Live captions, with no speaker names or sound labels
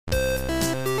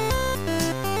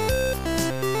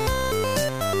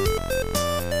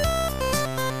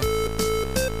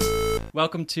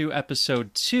Welcome to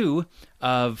episode 2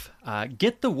 of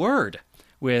Get the Word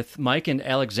with Mike and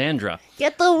Alexandra.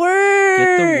 Get the word!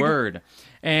 Get the word.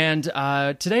 And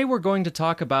today we're going to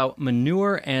talk about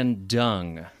manure and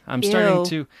dung.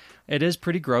 It is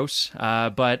pretty gross,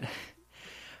 but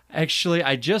actually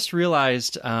I just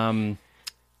realized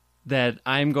that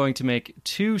I'm going to make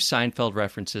 2 Seinfeld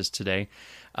references today.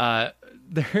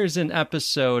 There's an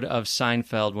episode of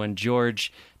Seinfeld when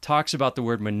George talks about the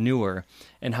word manure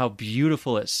and how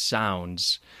beautiful it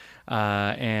sounds,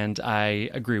 and I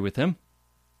agree with him.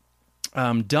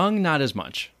 Dung, not as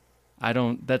much.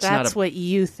 That's what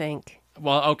you think.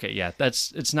 Well, okay, yeah,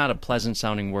 it's not a pleasant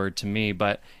sounding word to me,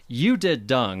 but you did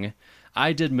dung,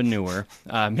 I did manure.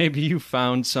 Maybe you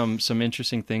found some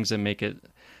interesting things that make it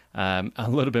a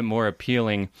little bit more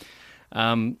appealing.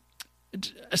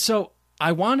 So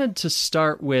I wanted to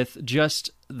start with just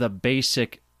the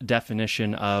basic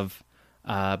definition of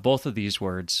both of these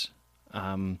words.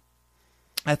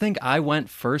 I think I went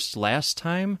first last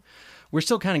time. We're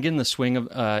still kind of getting the swing of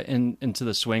into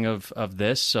the swing of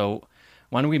this, so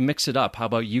why don't we mix it up? How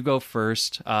about you go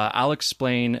first? I'll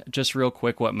explain just real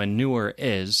quick what manure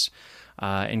is,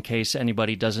 in case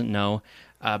anybody doesn't know.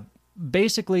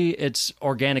 Basically, it's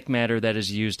organic matter that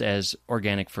is used as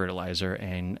organic fertilizer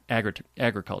in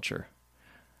agriculture.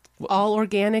 All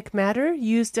organic matter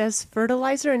used as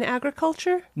fertilizer in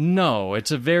agriculture? No, it's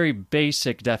a very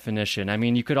basic definition. I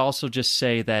mean, you could also just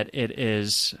say that it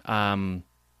is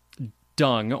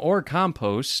dung or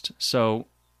compost. So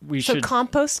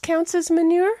compost counts as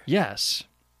manure? Yes.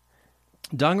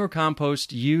 Dung or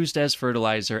compost used as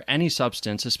fertilizer, any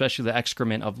substance, especially the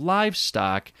excrement of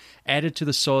livestock, added to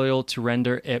the soil to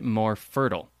render it more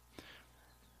fertile.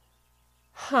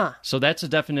 Huh. So that's a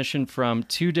definition from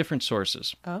 2 different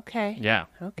sources. Okay. Yeah.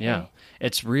 Okay. Yeah.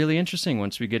 It's really interesting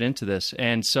once we get into this.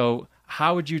 And so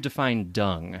how would you define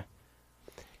dung?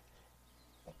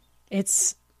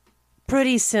 It's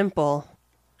pretty simple.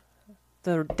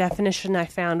 The definition I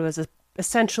found was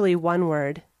essentially one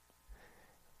word.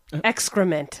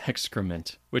 Excrement.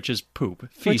 Excrement, which is poop.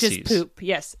 Feces. Which is poop,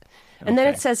 yes. And then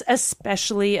it says,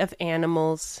 especially of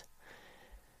animals,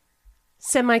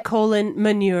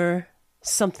 manure,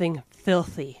 something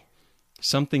filthy.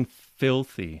 Something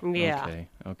filthy. Yeah.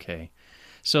 Okay.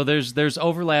 So there's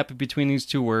overlap between these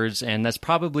 2 words, and that's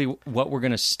probably what we're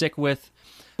going to stick with.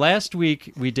 Last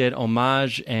week, we did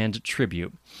homage and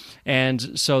tribute.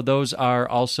 And so those are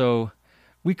also,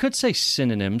 we could say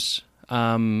synonyms.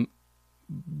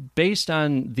 Based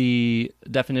on the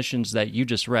definitions that you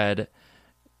just read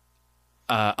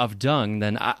of dung,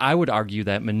 then I would argue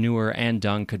that manure and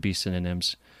dung could be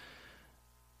synonyms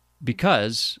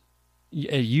because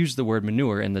you use the word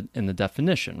manure in the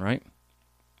definition, right?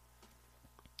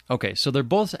 Okay, so they're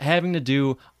both having to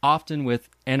do often with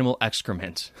animal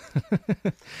excrement.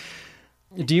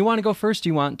 Do you want to go first? Do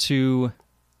you want to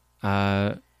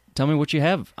tell me what you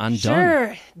have on dung?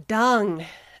 Sure, dung.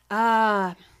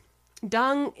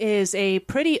 Dung is a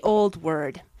pretty old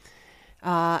word.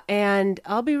 And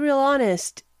I'll be real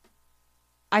honest,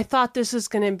 I thought this was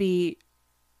going to be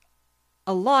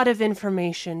a lot of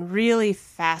information, really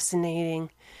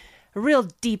fascinating, a real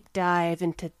deep dive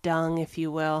into dung, if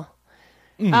you will.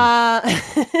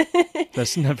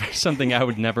 That's never something I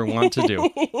would never want to do.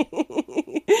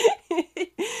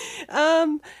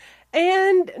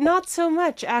 And not so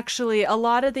much, actually. A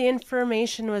lot of the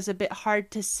information was a bit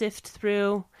hard to sift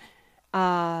through.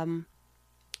 Almost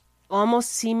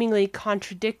seemingly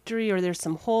contradictory, or there's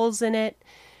some holes in it.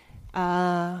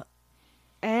 And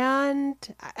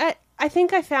I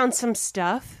think I found some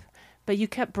stuff, but you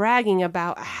kept bragging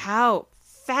about how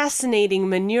fascinating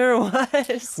manure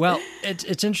was. Well,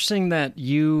 it's interesting that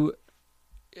you...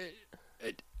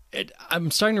 I'm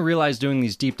starting to realize doing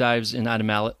these deep dives in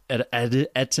etymology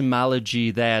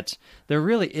that there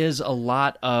really is a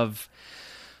lot of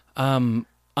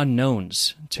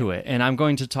unknowns to it. And I'm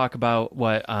going to talk about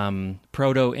what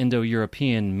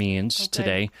Proto-Indo-European means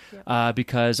today,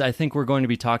 because I think we're going to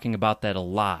be talking about that a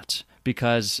lot.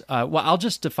 Because, I'll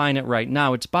just define it right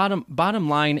now. It's bottom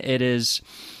line, it is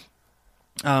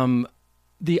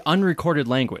the unrecorded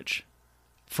language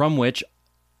from which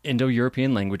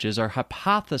Indo-European languages are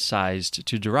hypothesized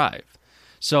to derive.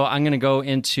 So I'm going to go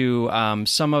into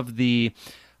some of the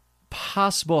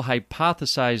possible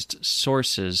hypothesized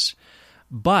sources,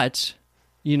 but,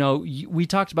 we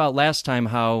talked about last time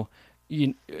how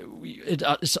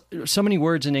so many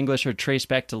words in English are traced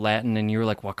back to Latin, and you're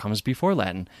like, what comes before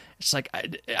Latin? It's like,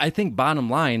 I think bottom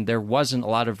line, there wasn't a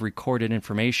lot of recorded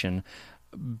information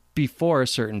before a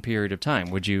certain period of time.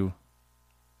 Would you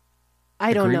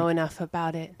I agree? don't know enough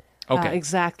about it. Okay.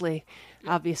 Exactly.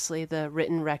 Obviously, the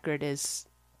written record is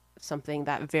something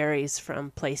that varies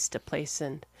from place to place.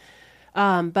 And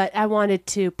but I wanted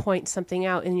to point something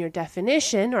out in your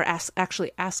definition, or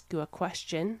actually ask you a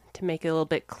question to make it a little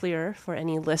bit clearer for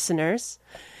any listeners.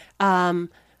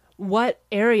 What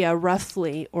area,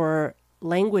 roughly, or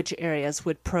language areas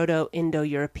would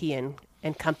Proto-Indo-European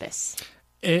encompass?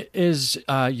 It is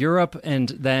Europe, and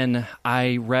then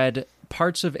I read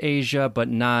parts of Asia, but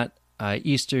not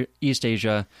East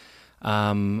Asia.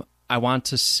 I want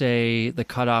to say the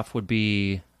cutoff would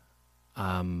be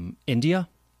India,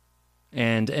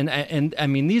 and I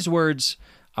mean, these words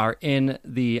are in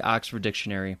the Oxford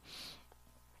Dictionary,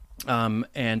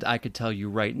 and I could tell you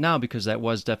right now because that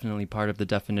was definitely part of the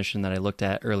definition that I looked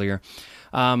at earlier.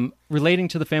 Relating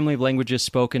to the family of languages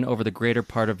spoken over the greater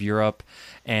part of Europe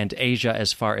and Asia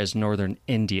as far as northern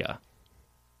India.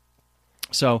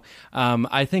 So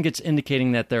I think it's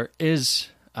indicating that there is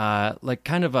like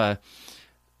kind of a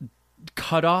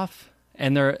cutoff,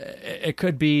 and it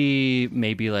could be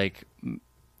maybe like,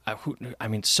 I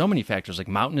mean, so many factors like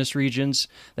mountainous regions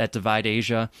that divide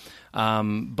Asia,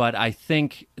 but I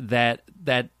think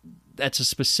that's a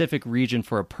specific region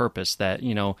for a purpose. That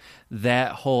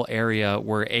that whole area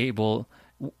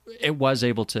was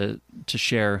able to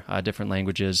share different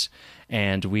languages,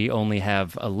 and we only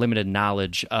have a limited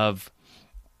knowledge of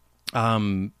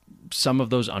some of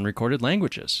those unrecorded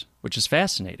languages, which is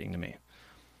fascinating to me.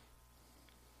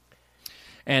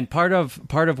 And part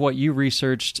of what you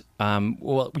researched,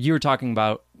 well, you were talking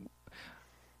about,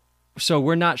 so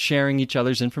we're not sharing each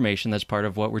other's information. That's part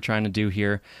of what we're trying to do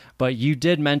here. But you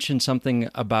did mention something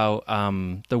about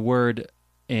the word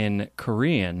in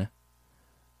Korean.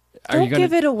 Don't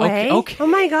give it away. Okay. Oh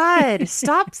my God.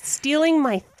 Stop stealing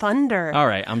my thunder. All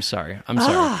right. I'm sorry.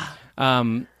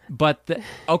 But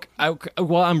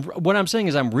what I'm saying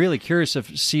is I'm really curious to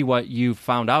see what you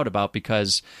found out about,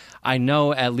 because I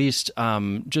know, at least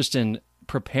just in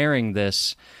preparing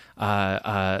this,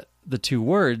 the two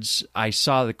words, I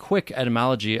saw the quick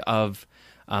etymology of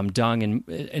dung,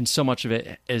 and so much of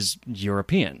it is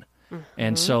European. Mm-hmm.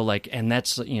 And so, and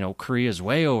that's, Korea's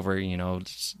way over,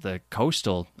 it's the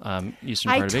coastal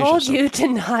eastern part of Asia. I told you to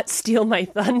not steal my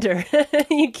thunder.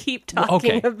 You keep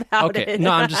talking about it.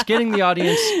 No, I'm just getting the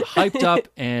audience hyped up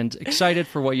and excited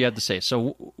for what you had to say.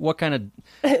 So what kind of...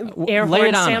 Air lay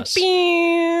it horn on us.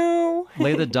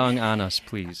 Lay the dung on us,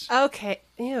 please. Okay.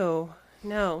 Ew.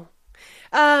 No.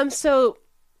 So...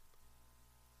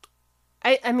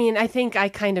 I mean, I think I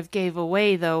kind of gave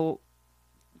away, though,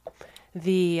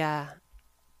 the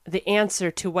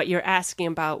answer to what you're asking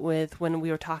about when we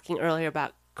were talking earlier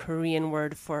about Korean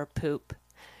word for poop.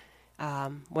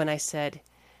 When I said,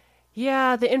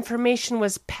 yeah, the information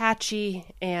was patchy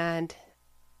and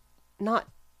not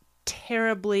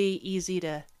terribly easy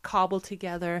to cobble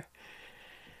together.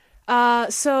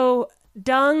 So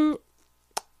dung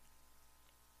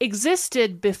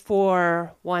existed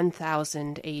before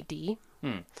 1000 AD.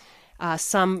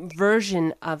 Some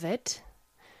version of it.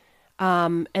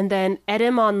 And then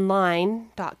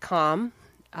etymonline.com,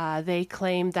 they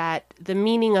claim that the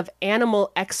meaning of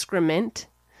animal excrement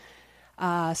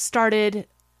started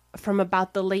from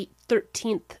about the late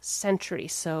 13th century,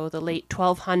 so the late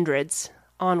 1200s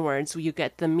onwards, you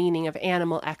get the meaning of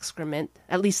animal excrement,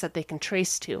 at least that they can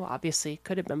trace to. Obviously, it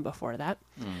could have been before that.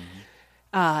 Mm-hmm.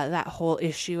 That whole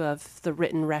issue of the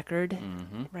written record,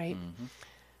 right?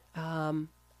 Mm-hmm.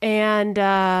 And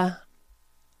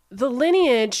the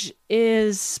lineage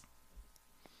is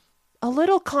a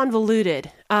little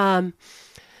convoluted.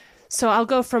 So I'll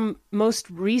go from most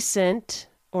recent,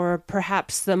 or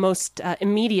perhaps the most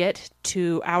immediate,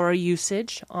 to our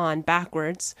usage on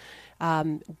backwards.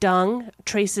 Dung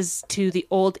traces to the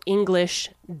Old English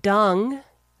dung.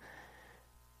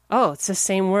 Oh, it's the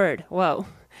same word. Whoa.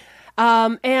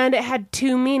 And it had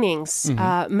two meanings.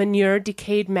 Manure,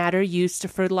 decayed matter used to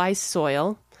fertilize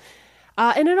soil.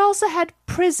 And it also had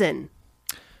prison.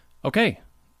 Okay.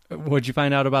 What'd you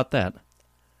find out about that?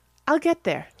 I'll get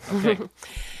there. Okay.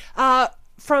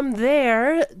 From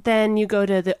there, then you go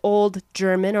to the Old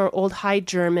German or Old High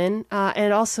German,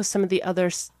 and also some of the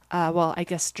others. Well, I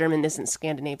guess German isn't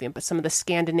Scandinavian, but some of the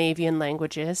Scandinavian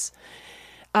languages.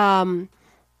 And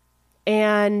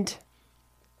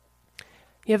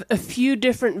you have a few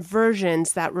different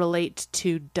versions that relate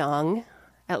to dung.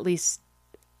 At least,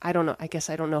 I don't know. I guess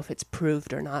I don't know if it's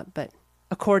proved or not, but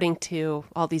according to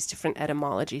all these different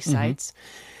etymology sites.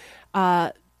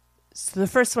 So the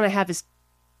first one I have is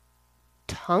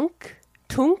Tunk.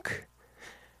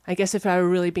 I guess if I were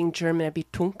really being German, it'd be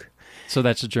Tunk. So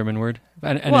that's a German word?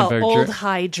 Any well, of our Old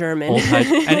High German.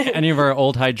 any of our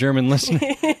Old High German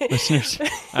listeners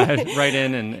write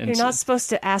in and You're not supposed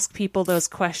to ask people those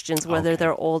questions, whether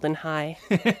they're old and high.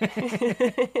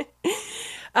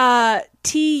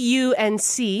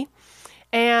 TUNC,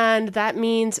 and that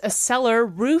means a cellar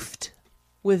roofed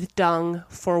with dung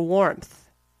for warmth.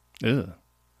 Ugh.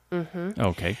 Mm-hmm.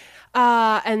 Okay.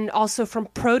 And also from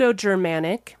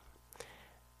Proto-Germanic,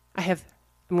 I'm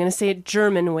going to say it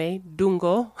German way,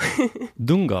 Dungo.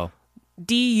 Dungo.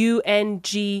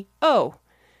 Dungo.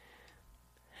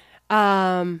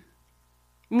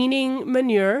 Meaning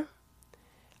manure.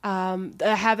 I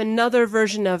have another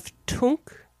version of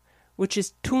tunk, which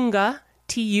is tunga,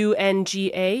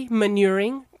 Tunga,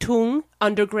 manuring. Tung,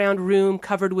 underground room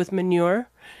covered with manure.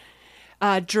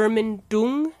 German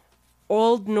Dung.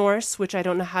 Old Norse, which I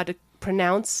don't know how to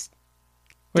pronounce.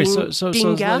 Wait, so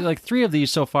like 3 of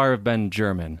these so far have been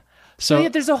German. So yeah,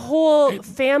 there's a whole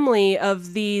family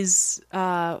of these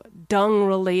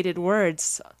dung-related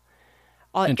words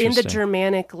in the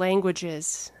Germanic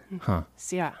languages. Huh.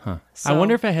 So, yeah. Huh. So, I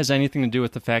wonder if it has anything to do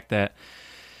with the fact that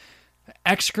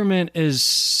excrement is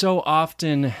so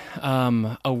often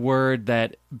a word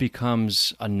that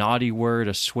becomes a naughty word,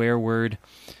 a swear word,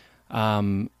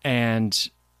 and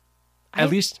at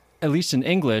least in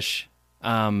English,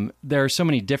 there are so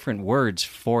many different words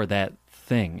for that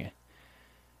thing.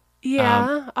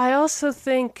 Yeah, I also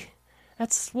think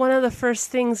that's one of the first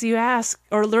things you ask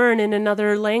or learn in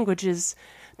another language is,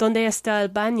 ¿Dónde está el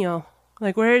baño?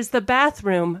 Like, where is the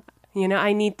bathroom? You know,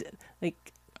 I need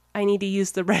to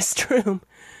use the restroom.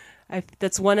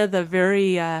 That's one of the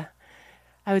very, I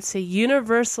would say,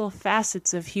 universal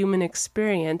facets of human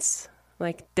experience,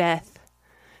 like death.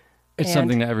 It's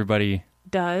something that everybody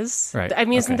does. Right. I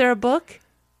mean, isn't there a book?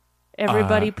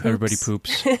 Everybody poops. Everybody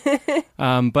poops.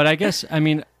 But I guess,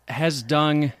 has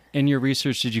dung, in your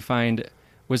research, did you find,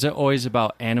 was it always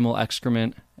about animal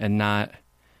excrement and not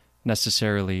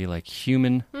necessarily like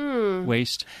human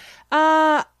waste?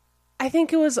 I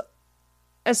think it was,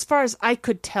 as far as I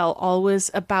could tell, always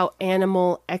about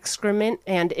animal excrement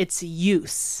and its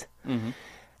use.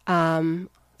 Mm-hmm.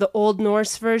 The Old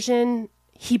Norse version,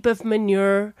 heap of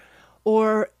manure,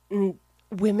 or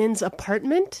women's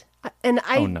apartment. And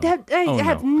I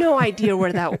have no idea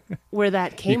where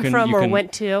that came from or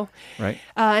went to. Right.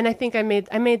 And I think I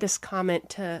made this comment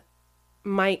to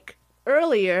Mike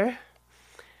earlier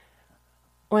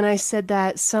when I said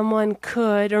that someone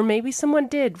could, or maybe someone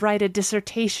did, write a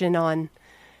dissertation on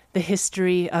the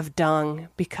history of dung,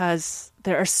 because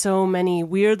there are so many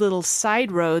weird little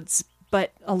side roads,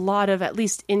 but a lot of at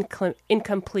least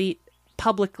incomplete,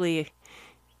 publicly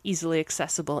easily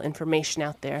accessible information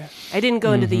out there. I didn't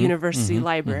go into the university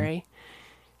library.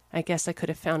 I guess I could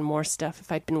have found more stuff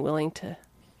if I'd been willing to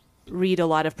read a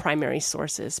lot of primary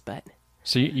sources, but...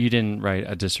 So you didn't write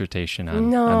a dissertation on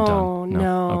dung?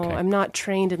 No. Okay. I'm not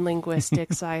trained in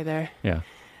linguistics either. Yeah.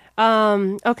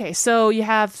 Okay, so you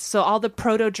have all the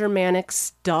Proto-Germanic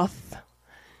stuff.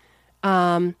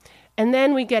 And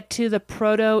then we get to the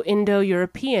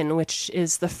Proto-Indo-European, which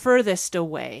is the furthest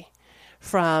away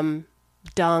from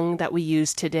dung that we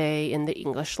use today in the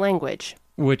English language.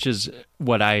 Which is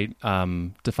what I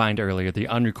defined earlier, the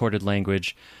unrecorded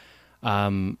language.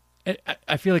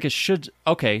 I feel like it should...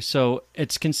 Okay, so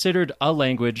it's considered a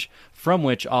language from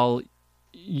which all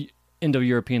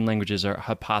Indo-European languages are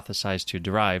hypothesized to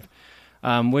derive,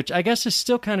 which I guess is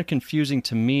still kind of confusing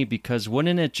to me, because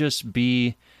wouldn't it just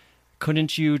be...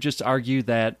 Couldn't you just argue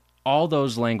that all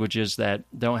those languages that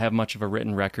don't have much of a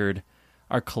written record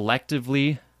are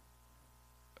collectively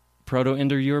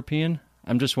Proto-Indo-European?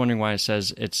 I'm just wondering why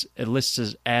it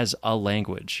lists as a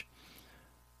language.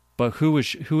 But who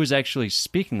is actually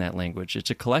speaking that language?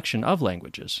 It's a collection of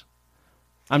languages.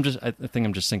 I think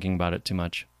I'm just thinking about it too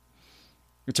much.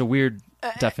 It's a weird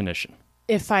definition.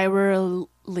 If I were a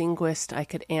linguist, I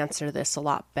could answer this a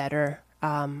lot better.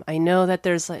 I know that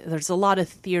there's a lot of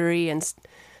theory and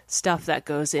stuff that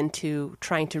goes into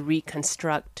trying to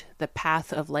reconstruct the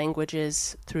path of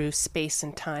languages through space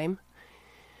and time.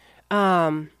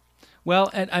 Well,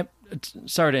 and I'm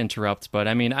sorry to interrupt, but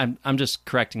I mean, I'm just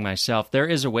correcting myself. There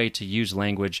is a way to use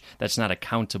language that's not a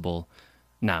countable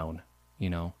noun,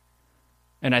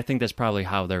 and I think that's probably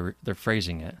how they're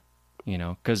phrasing it,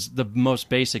 because the most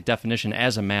basic definition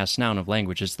as a mass noun of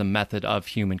language is the method of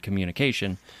human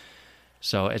communication.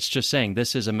 So it's just saying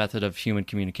this is a method of human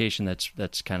communication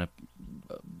that's kind of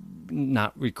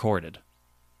not recorded,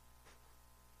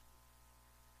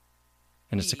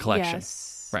 and it's a collection,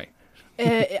 yes. Right?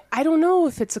 I don't know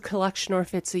if it's a collection or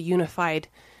if it's a unified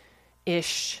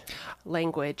ish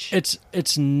language.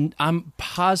 I'm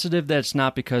positive that it's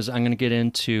not, because I'm going to get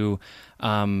into,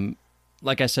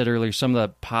 like I said earlier, some of the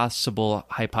possible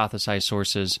hypothesized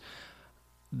sources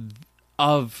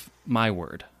of my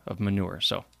word, of manure.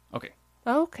 So, okay.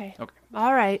 Okay.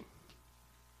 All right.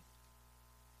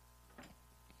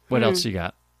 What else you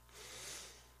got?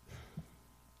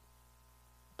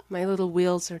 My little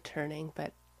wheels are turning,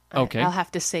 but okay. I'll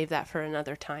have to save that for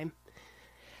another time.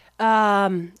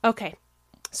 Okay.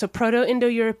 So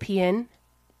Proto-Indo-European,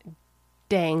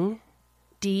 Dung,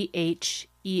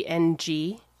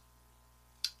 Dheng,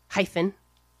 hyphen,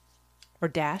 or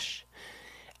dash,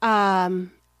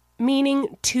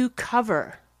 meaning to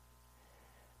cover,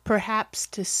 perhaps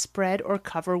to spread or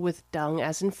cover with dung,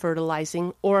 as in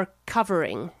fertilizing, or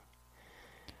covering.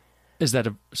 Is that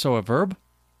a verb?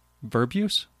 Verb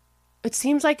use? It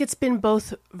seems like it's been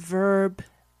both verb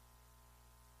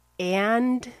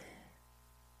and,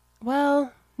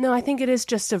 well, no, I think it is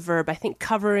just a verb. I think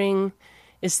covering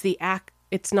is the act.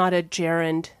 It's not a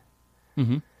gerund.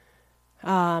 Mm-hmm.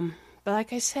 But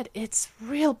like I said, it's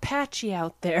real patchy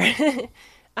out there.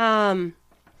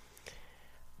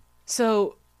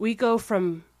 So we go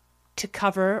from to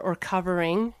cover or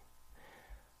covering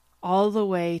all the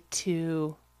way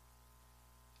to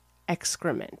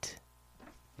excrement.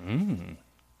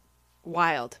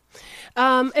 Wild.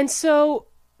 And so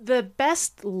the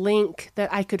best link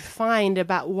that I could find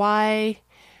about why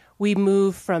we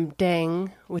move from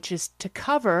Dung, which is to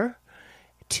cover,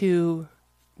 to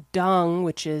dung,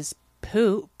 which is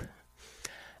poop,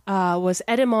 was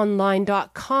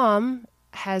etymonline.com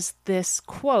has this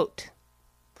quote.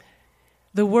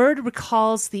 The word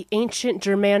recalls the ancient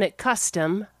Germanic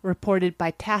custom, reported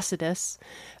by Tacitus,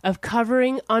 of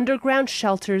covering underground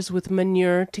shelters with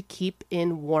manure to keep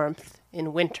in warmth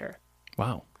in winter.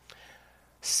 Wow.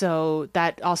 So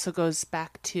that also goes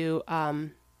back to,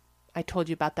 I told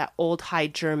you about that old High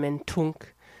German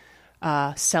Tunk,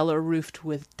 cellar roofed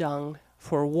with dung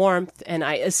for warmth. And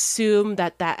I assume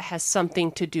that that has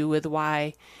something to do with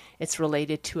why it's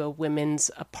related to a women's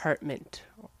apartment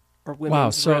or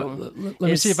women's room. Wow, so let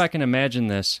me see if I can imagine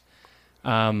this.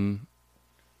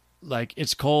 Like,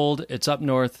 it's cold, it's up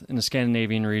north in the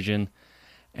Scandinavian region,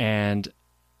 and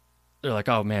they're like,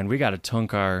 oh man, we got to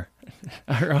tunk our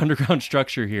underground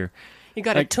structure here. You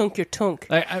got to tunk your tunk.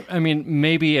 I mean,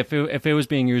 maybe if it was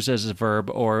being used as a verb,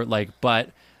 or like,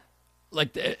 but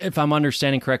like, if I'm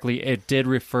understanding correctly, it did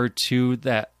refer to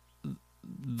that,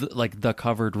 the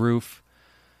covered roof,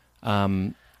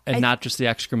 and not just the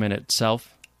excrement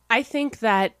itself. I think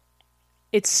that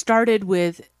it started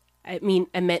with, it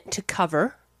meant to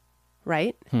cover,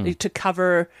 right? To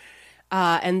cover,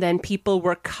 and then people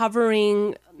were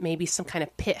covering maybe some kind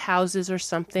of pit houses or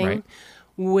something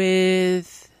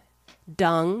with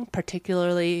dung,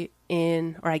 particularly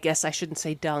or I guess I shouldn't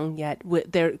say dung yet.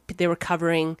 They were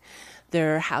covering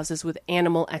their houses with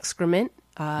animal excrement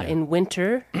in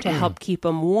winter to help keep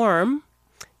them warm,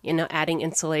 adding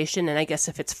insulation. And I guess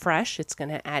if it's fresh, it's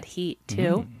going to add heat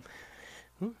too.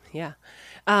 Yeah.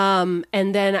 And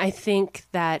then I think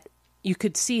that you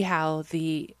could see how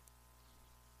the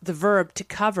verb to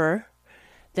cover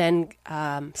then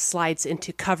slides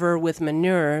into cover with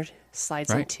manure,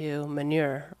 slides into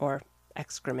manure or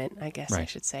excrement, I guess I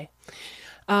should say.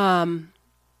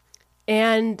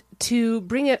 And to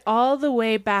bring it all the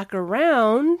way back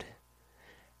around,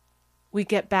 we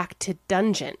get back to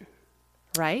dungeon,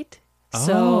 right? Oh.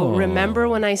 So remember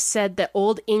when I said that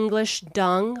Old English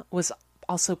dung was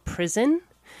also prison?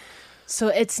 So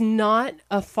it's not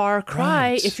a far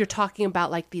cry if you're talking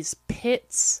about like these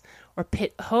pits or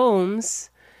pit homes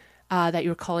that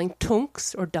you're calling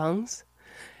tunks or dungs,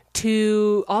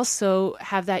 to also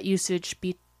have that usage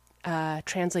be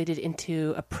translated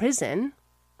into a prison.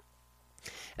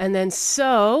 And then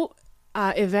so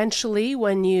eventually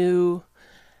when you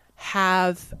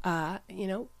have,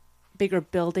 bigger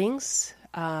buildings,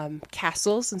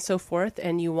 castles and so forth,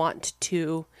 and you want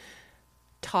to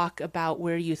talk about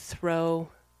where you throw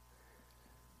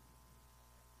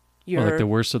your... like the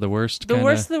worst of the worst? The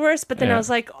worst of the worst, but then I was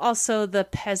like, also the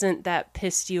peasant that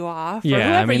pissed you off, or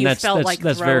whoever you felt like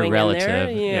that's throwing very relative.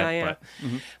 in there. Yeah.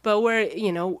 But where,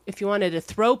 if you wanted to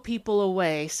throw people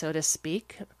away, so to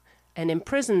speak, and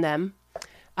imprison them,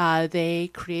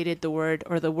 they created the word,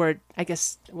 I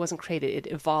guess it wasn't created, it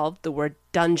evolved, the word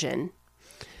dungeon.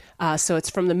 So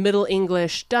it's from the Middle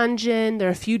English dungeon. There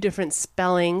are a few different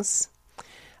spellings.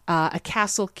 A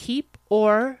castle keep,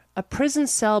 or a prison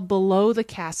cell below the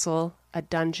castle, a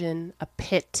dungeon, a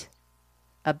pit,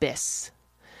 abyss.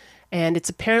 And it's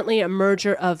apparently a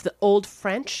merger of the Old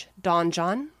French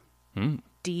donjon,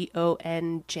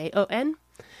 Donjon,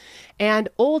 And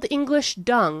Old English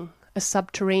dung, a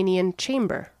subterranean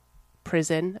chamber,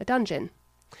 prison, a dungeon.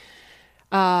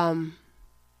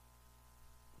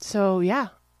 So yeah,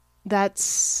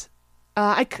 that's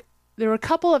there were a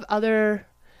couple of other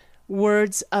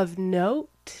words of note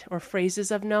or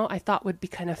phrases of note I thought would be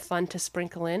kind of fun to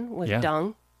sprinkle in with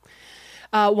dung.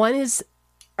 One is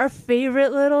our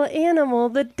favorite little animal,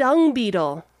 the dung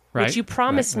beetle, which you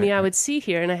promised me I would see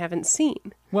here and I haven't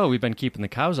seen. Well, we've been keeping the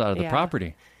cows out of the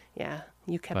property. Yeah,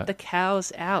 you kept the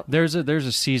cows out. There's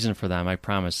a season for them, I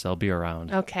promise. They'll be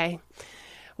around. Okay.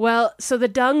 Well, so the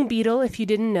dung beetle, if you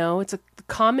didn't know, it's a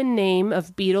common name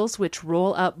of beetles which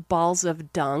roll up balls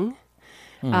of dung.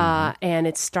 And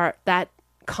that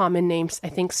common name, I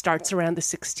think, starts around the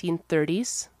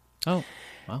 1630s. Oh,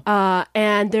 wow.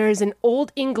 And there is an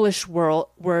Old English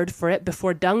word for it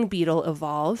before dung beetle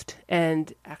evolved.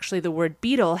 And actually, the word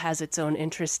beetle has its own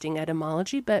interesting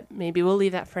etymology, but maybe we'll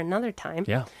leave that for another time.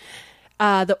 Yeah.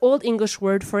 The Old English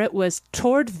word for it was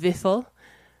tordwiffel,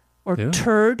 or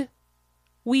turd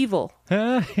weevil.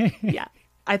 Yeah.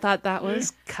 I thought that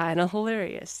was kind of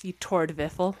hilarious. You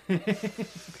tordwiffel.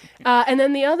 And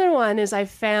then the other one is I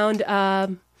found a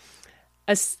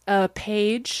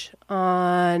page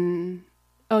on,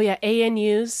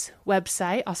 ANU's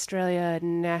website, Australia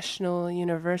National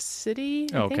University.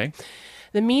 I think.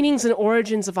 The meanings and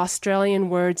origins of Australian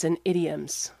words and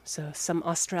idioms. So some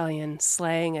Australian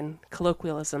slang and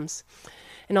colloquialisms.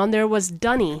 And on there was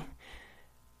dunny.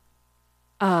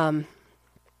 And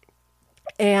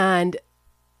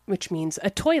which means a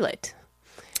toilet.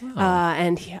 Oh.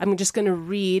 I'm just going to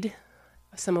read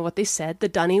some of what they said. The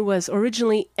dunny was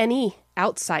originally any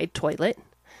outside toilet.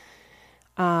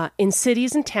 In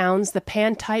cities and towns, the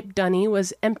pan-type dunny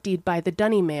was emptied by the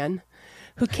dunny man,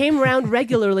 who came round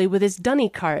regularly with his dunny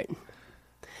cart.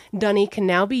 Dunny can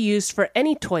now be used for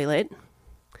any toilet.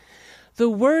 The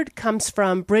word comes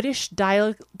from British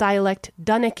dialect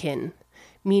dunnikin,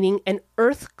 meaning an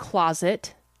earth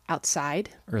closet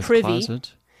outside, privy,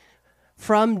 closet.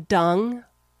 From dung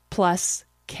plus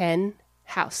ken,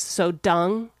 house. So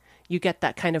dung, you get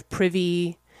that kind of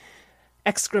privy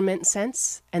excrement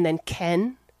sense, and then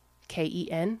ken,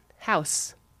 K-E-N,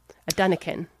 house, a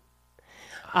dunnikin.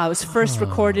 It was first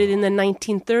recorded in the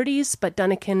 1930s, but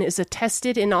dunnikin is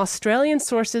attested in Australian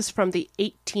sources from the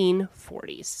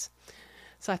 1840s.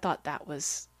 So I thought that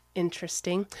was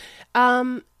interesting.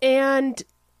 And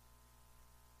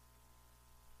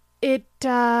it...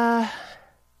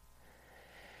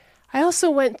 I also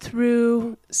went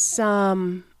through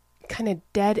some kind of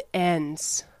dead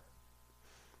ends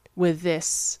with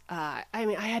this. I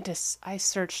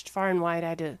searched far and wide. I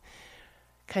had to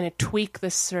kind of tweak the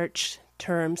search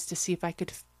terms to see if I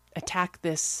could attack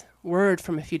this word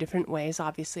from a few different ways.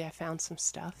 Obviously, I found some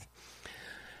stuff.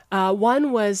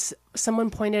 One was someone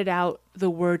pointed out the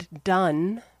word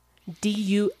dun,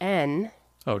 D-U-N.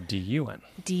 Oh, D-U-N.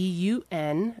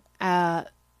 D-U-N,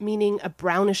 meaning a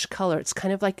brownish color. It's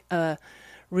kind of like a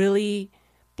really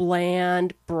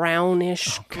bland,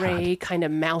 brownish, gray, kind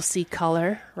of mousy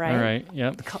color, right? All right,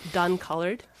 yep. Dun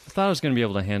colored. I thought I was going to be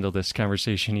able to handle this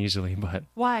conversation easily, but...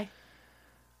 Why?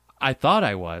 I thought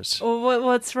I was. Well,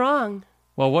 what's wrong?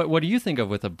 Well, what do you think of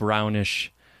with a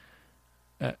brownish...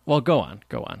 go on.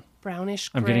 Brownish,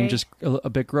 gray. I'm getting just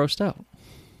a bit grossed out.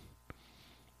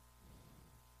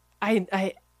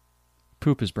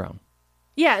 Poop is brown.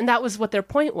 Yeah, and that was what their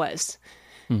point was.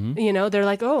 Mm-hmm. You know, they're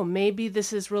like, oh, maybe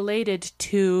this is related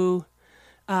to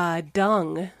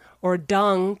dung, or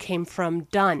dung came from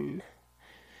dun.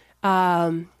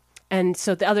 And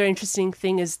so the other interesting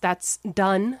thing is that's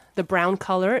dun, the brown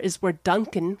color, is where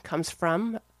Duncan comes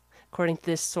from, according to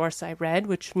this source I read,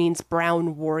 which means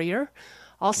brown warrior.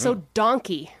 Also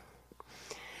donkey.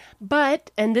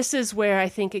 But, and this is where I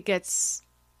think it gets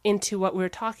into what we were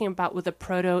talking about with the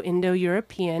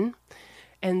Proto-Indo-European,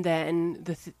 and then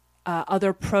the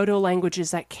other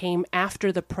proto-languages that came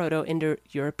after the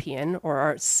Proto-Indo-European, or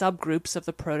are subgroups of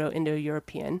the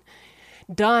Proto-Indo-European.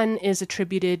 Dun is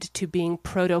attributed to being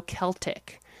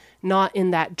Proto-Celtic, not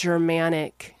in that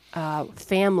Germanic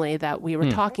family that we were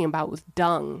talking about with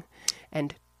dung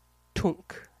and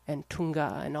tunk and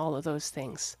tunga and all of those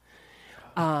things.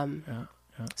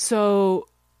 So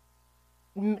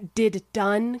did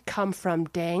dun come from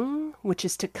dang, which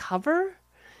is to cover?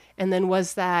 And then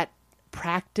was that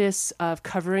practice of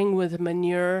covering with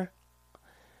manure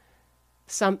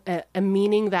a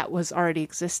meaning that was already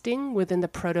existing within the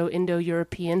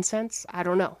Proto-Indo-European sense? I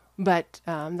don't know. But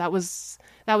that was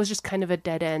just kind of a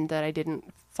dead end that I didn't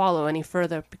follow any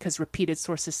further, because repeated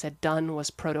sources said dun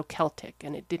was Proto-Celtic,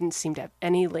 and it didn't seem to have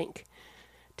any link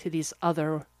to these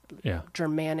other Yeah.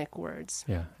 Germanic words.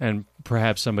 Yeah, and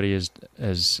perhaps somebody is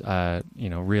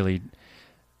really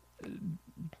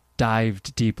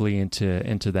dived deeply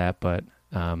into that, but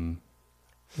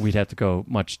we'd have to go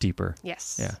much deeper.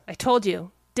 Yes. Yeah. I told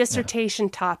you. Dissertation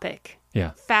topic.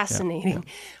 Yeah. Fascinating.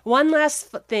 Yeah. One last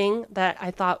thing that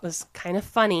I thought was kind of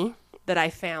funny that I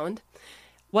found,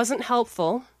 wasn't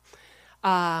helpful,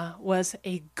 was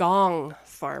a gong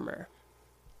farmer.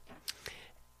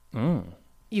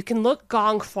 You can look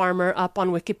gong farmer up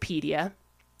on Wikipedia.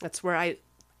 That's where I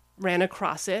ran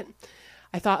across it.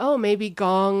 I thought, oh, maybe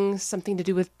gong, something to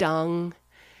do with dung.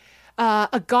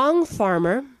 A gong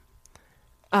farmer,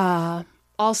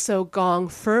 also gong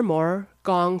firmer,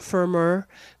 gong firmer,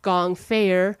 gong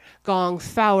fayer, gong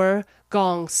fower,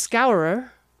 gong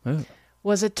scourer,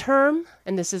 was a term,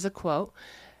 and this is a quote,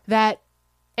 that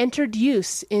entered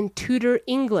use in Tudor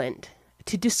England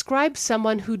to describe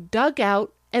someone who dug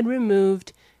out and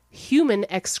removed human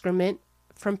excrement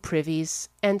from privies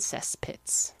and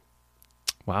cesspits.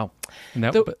 Wow.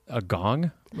 And a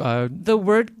gong? The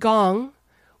word gong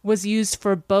was used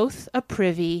for both a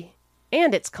privy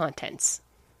and its contents.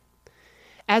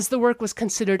 As the work was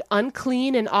considered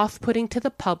unclean and off-putting to the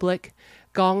public,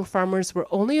 gong farmers were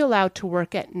only allowed to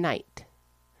work at night.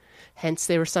 Hence,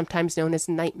 they were sometimes known as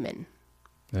nightmen.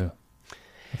 Yeah,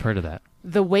 I've heard of that.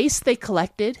 The waste they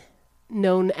collected,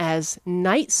 known as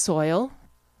night soil,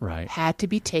 Right. had to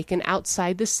be taken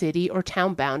outside the city or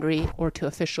town boundary or to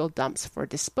official dumps for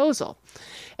disposal.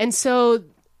 And so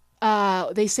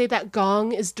they say that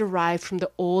gong is derived from the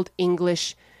Old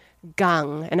English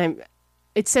gang. And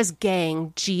it says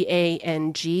gang,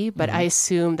 G-A-N-G, but I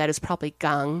assume that is probably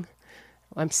gang.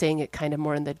 I'm saying it kind of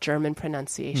more in the German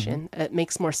pronunciation. It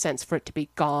makes more sense for it to be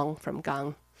gong from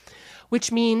gang,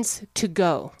 which means to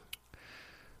go.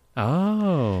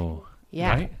 Oh. Yeah.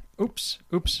 Right? Oops.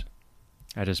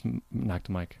 I just knocked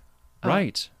the mic.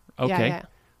 Right. Okay. Yeah.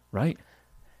 Right.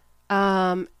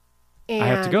 And I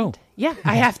have to go. Yeah,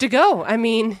 I have to go. I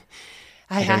mean,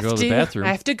 I have go to the bathroom.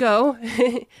 I have to go.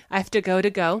 I have to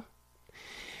go.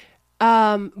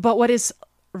 But what is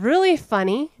really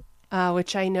funny,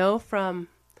 which I know from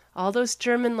all those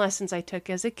German lessons I took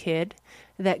as a kid,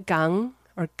 that gang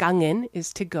or gangen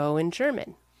is to go in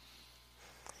German.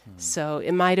 So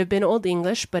it might have been Old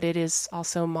English, but it is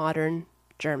also modern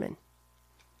German.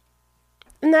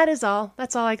 And that is all.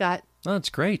 That's all I got. Oh, that's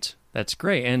great. That's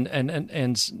great. And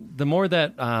the more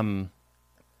that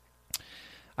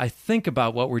I think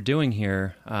about what we're doing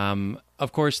here,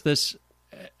 of course, this,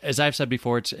 as I've said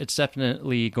before, it's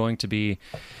definitely going to be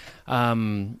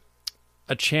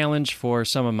a challenge for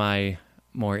some of my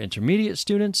more intermediate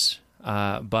students,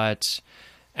 but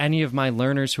any of my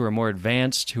learners who are more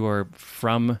advanced, who are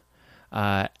from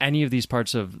any of these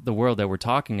parts of the world that we're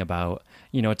talking about,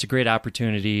 it's a great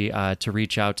opportunity to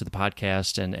reach out to the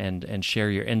podcast and share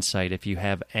your insight if you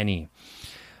have any.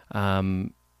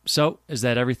 So is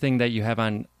that everything that you have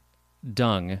on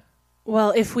dung?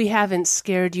 Well, if we haven't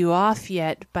scared you off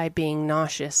yet by being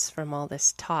nauseous from all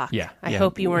this talk, I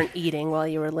hope you weren't eating while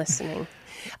you were listening.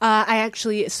 I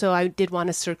did want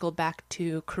to circle back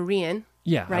to Korean.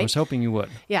 Yeah, right? I was hoping you would.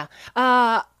 Yeah.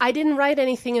 I didn't write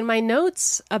anything in my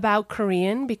notes about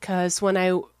Korean because when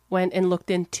I went and looked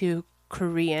into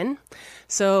Korean,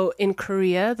 so in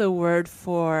Korea, the word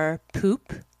for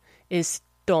poop is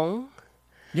dong.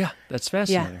 Yeah, that's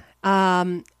fascinating.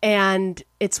 Yeah. And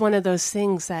it's one of those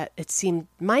things that it seemed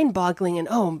mind-boggling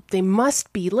and, they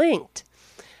must be linked.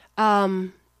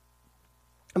 But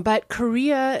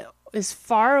Korea is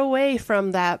far away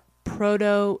from that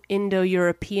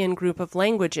Proto-Indo-European group of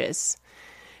languages.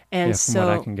 And from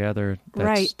what I can gather,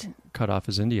 that's cut off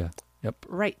as India. Yep.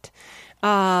 Right.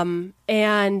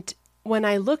 And when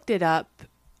I looked it up,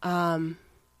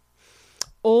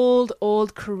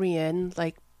 old Korean,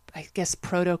 like I guess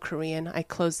Proto-Korean, I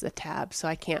closed the tab, so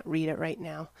I can't read it right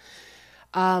now.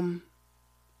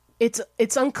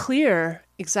 It's unclear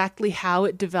exactly how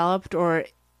it developed, or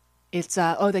it's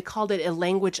they called it a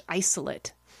language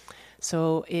isolate.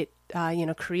 So it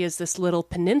Korea is this little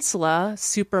peninsula,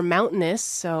 super mountainous.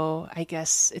 So I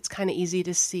guess it's kind of easy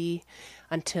to see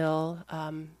until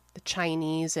the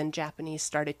Chinese and Japanese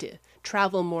started to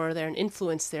travel more there and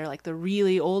influence there, like the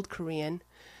really old Korean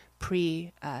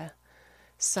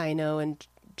Sino and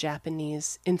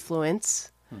Japanese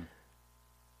influence.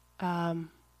 It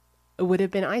would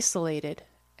have been isolated,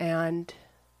 and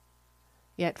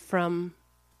yet from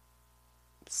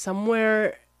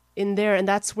somewhere in there, and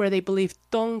that's where they believe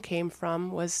Dung came from,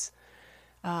 was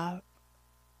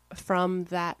from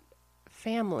that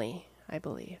family, I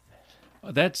believe.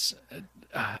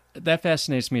 That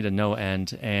fascinates me to no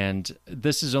end, and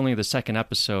this is only the second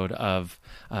episode of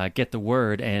Get the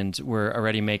Word, and we're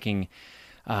already making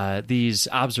these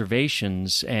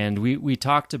observations, and we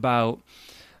talked about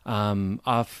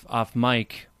off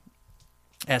mic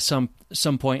at some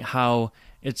point how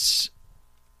it's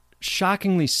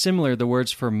shockingly similar, the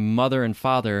words for mother and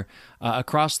father,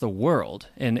 across the world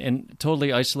in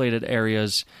totally isolated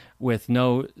areas with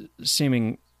no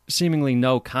seemingly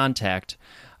no contact,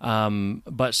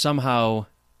 but somehow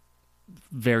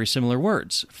very similar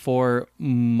words for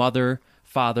mother,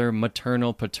 father,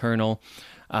 maternal, paternal.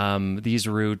 These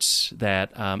roots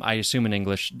that I assume in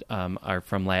English are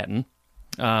from Latin.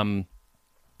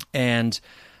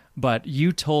 But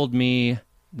you told me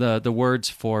the words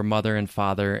for mother and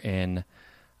father in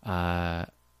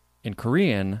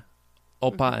Korean,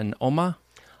 oppa and oma,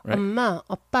 right? Oma,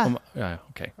 oppa. Yeah,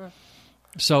 okay.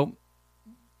 So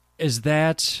is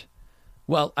that,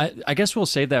 well, I guess we'll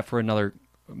save that for another,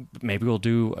 maybe we'll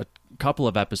do a couple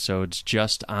of episodes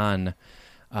just on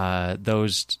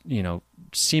those,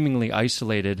 seemingly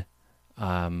isolated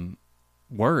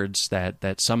words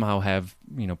that somehow have,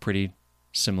 pretty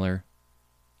similar,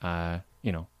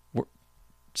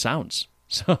 sounds.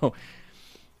 So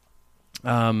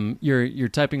you're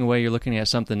typing away, you're looking at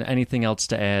something. Anything else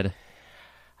to add?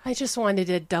 I just wanted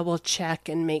to double check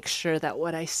and make sure that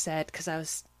what I said, because I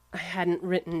hadn't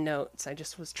written notes. I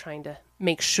just was trying to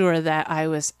make sure that I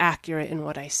was accurate in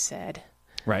what I said.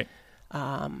 Right.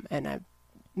 And I'm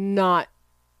not,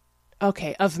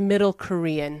 okay, of Middle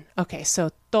Korean. Okay,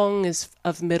 so Dung is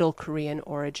of Middle Korean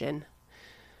origin.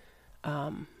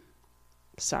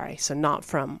 Sorry, so not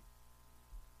from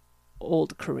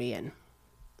Old Korean.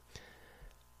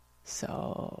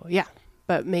 So, yeah.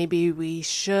 But maybe we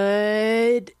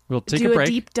should do a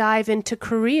deep dive into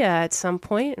Korea at some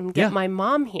point and get my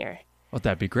mom here. Well,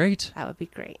 that'd be great. That would be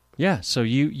great. Yeah, so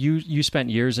you spent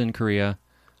years in Korea,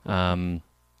 and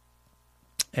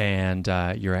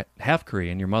you're half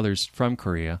Korean. Your mother's from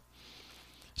Korea.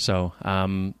 So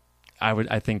I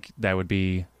think that would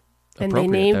be appropriate.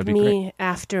 And they named me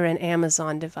after an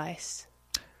Amazon device.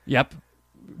 Yep.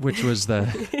 Which was the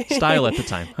style at the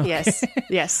time. Okay.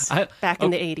 Yes. Back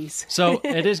in the 80s. So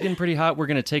it is getting pretty hot. We're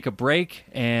going to take a break,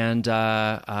 and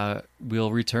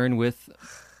we'll return with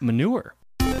Manure.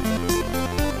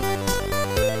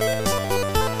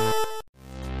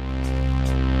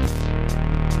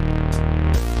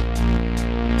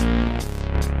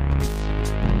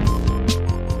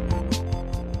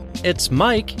 It's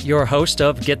Mike, your host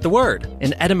of Get the Word,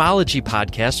 an etymology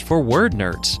podcast for word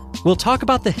nerds. We'll talk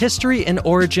about the history and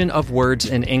origin of words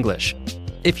in English.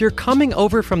 If you're coming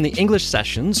over from the English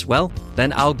sessions, well,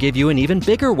 then I'll give you an even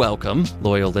bigger welcome,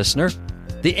 loyal listener.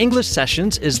 The English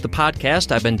Sessions is the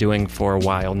podcast I've been doing for a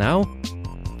while now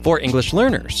for English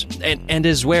learners, and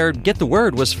is where Get the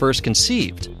Word was first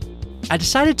conceived. I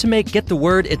decided to make Get the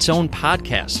Word its own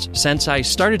podcast since I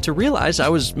started to realize I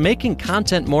was making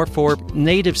content more for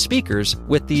native speakers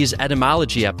with these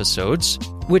etymology episodes,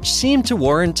 which seemed to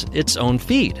warrant its own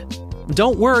feed.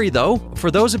 Don't worry though,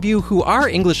 for those of you who are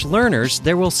English learners,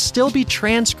 there will still be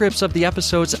transcripts of the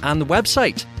episodes on the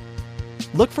website.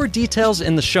 Look for details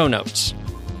in the show notes.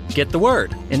 Get the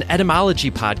Word, an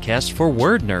etymology podcast for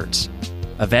word nerds.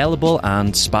 Available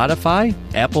on Spotify,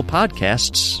 Apple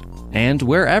Podcasts, and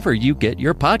wherever you get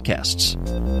your podcasts.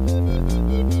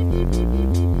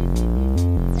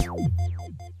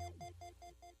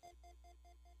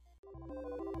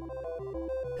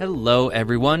 Hello,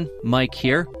 everyone. Mike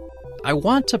here. I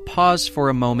want to pause for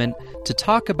a moment to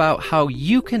talk about how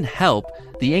you can help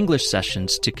the English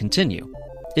Sessions to continue.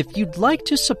 If you'd like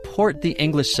to support the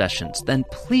English Sessions, then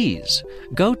please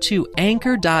go to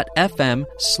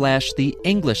anchor.fm/the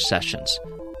English Sessions.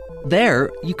 There,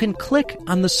 you can click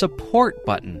on the support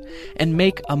button and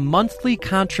make a monthly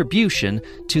contribution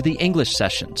to the English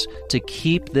Sessions to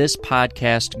keep this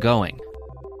podcast going.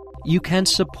 You can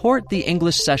support the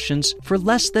English Sessions for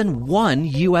less than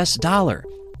 $1.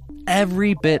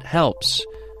 Every bit helps.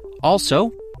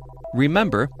 Also,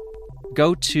 remember,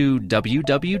 go to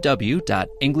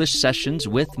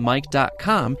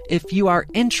www.englishsessionswithmike.com if you are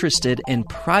interested in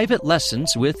private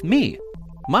lessons with me,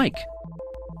 Mike.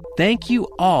 Thank you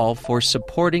all for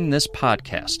supporting this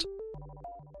podcast.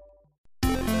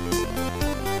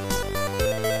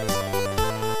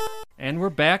 And we're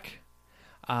back.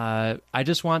 I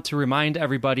just want to remind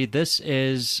everybody this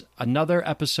is another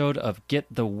episode of Get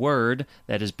the Word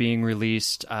that is being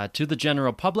released to the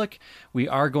general public. We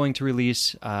are going to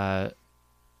release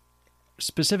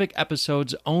specific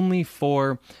episodes only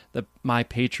for my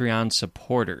Patreon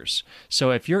supporters.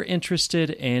 So if you're interested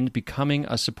in becoming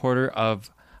a supporter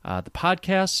of the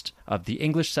podcast of the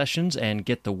English sessions and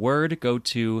get the word, go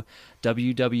to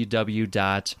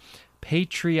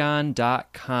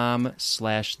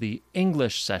www.patreon.com/the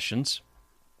English sessions.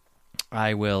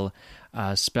 I will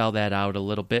spell that out a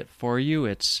little bit for you.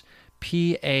 It's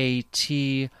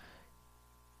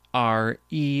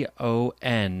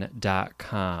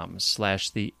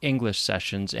patreon.com/the English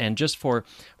sessions. And just for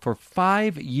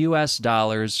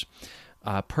 $5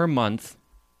 per month,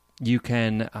 you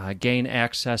can gain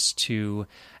access to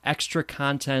extra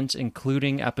content,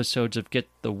 including episodes of Get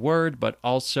the Word, but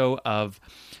also of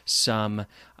some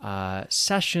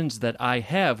sessions that I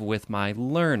have with my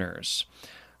learners.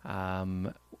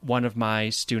 One of my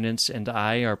students and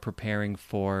I are preparing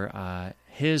for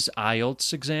his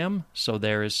IELTS exam, so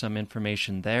there is some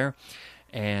information there,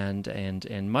 and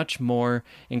much more,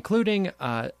 including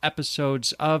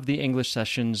episodes of the English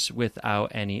sessions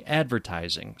without any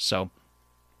advertising. So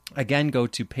again, go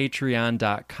to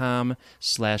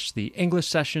patreon.com/the English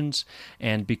sessions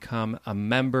and become a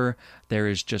member. There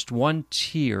is just one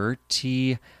tier,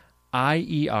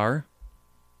 TIER,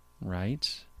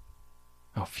 right?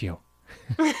 Oh, phew.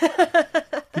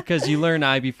 Because you learn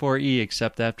I before E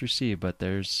except after C, but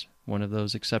there's one of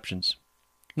those exceptions.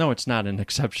 No, it's not an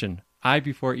exception. I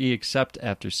before E except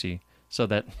after C. So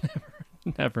that,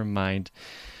 never mind.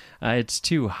 It's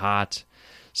too hot.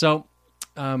 So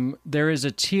there is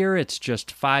a tier. It's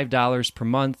just $5 per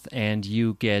month, and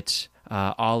you get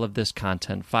all of this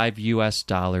content,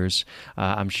 $5.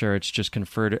 I'm sure it's just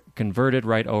converted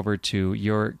right over to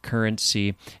your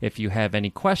currency. If you have any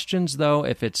questions, though,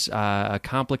 if it's a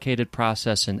complicated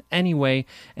process in any way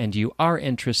and you are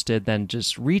interested, then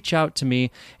just reach out to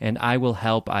me and I will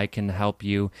help. I can help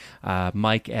you.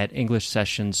 Mike at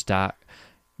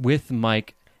EnglishSessions.with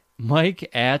Mike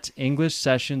at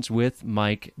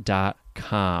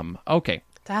EnglishSessionsWithMike.com. Okay.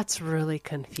 That's really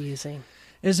confusing.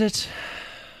 Is it?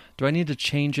 Do I need to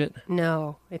change it?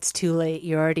 No, it's too late.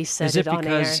 You already said it on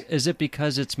air. Is it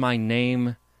because it's my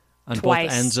name on Twice.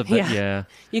 both ends of it? Yeah.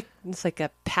 It's like a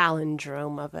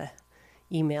palindrome of a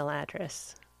email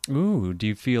address. Ooh, do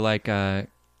you feel like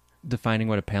defining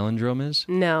what a palindrome is?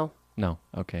 No. No,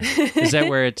 okay. Is that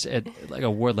where it's like a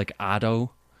word like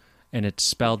auto, and it's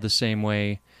spelled the same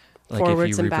way? Like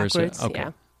Forwards if you and reverse backwards, it? Okay.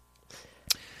 yeah.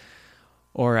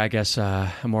 Or I guess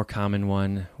a more common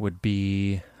one would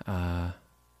be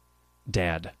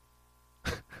dad.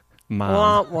 Mom.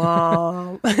 Wah,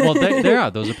 wah. Well, there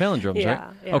are. Those are palindromes, Yeah,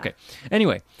 right? yeah. Okay.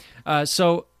 Anyway,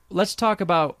 so let's talk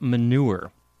about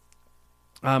manure.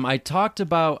 I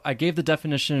gave the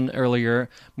definition earlier.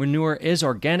 Manure is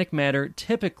organic matter,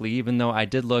 typically, even though I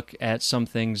did look at some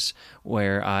things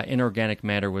where inorganic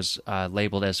matter was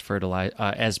labeled as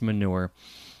as manure.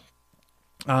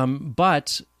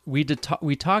 But we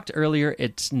talked earlier,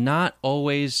 it's not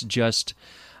always just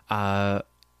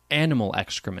animal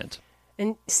excrement.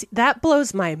 And see, that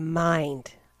blows my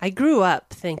mind. I grew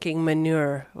up thinking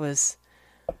manure was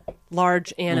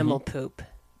large animal poop.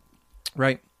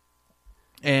 Right.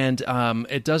 And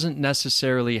it doesn't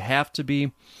necessarily have to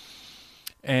be.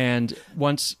 And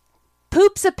once...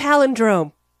 Poop's a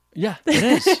palindrome. Yeah, it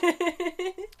is.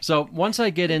 So once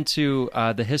I get into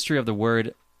the history of the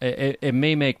word, it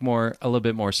may make a little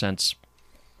bit more sense.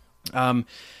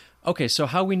 Okay, so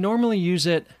how we normally use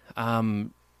it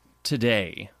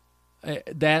today,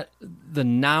 that the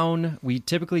noun, we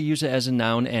typically use it as a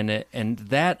noun, and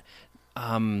that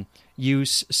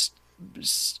use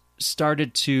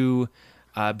started to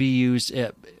be used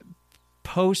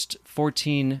post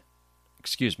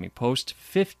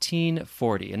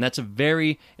 1540, and that's a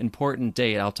very important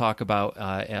date I'll talk about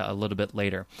a little bit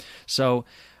later. So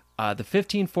the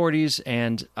 1540s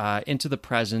and into the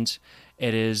present,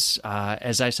 it is,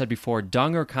 as I said before,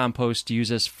 dung or compost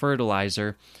used as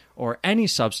fertilizer or any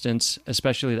substance,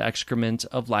 especially the excrement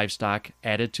of livestock,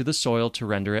 added to the soil to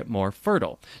render it more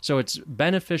fertile. So it's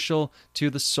beneficial to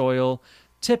the soil.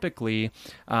 Typically,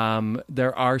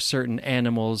 there are certain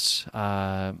animals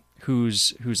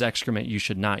whose excrement you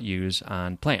should not use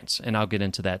on plants, and I'll get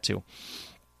into that too.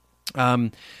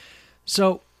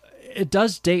 So it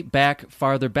does date back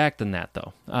farther back than that,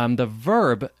 though. The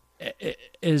verb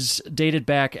is dated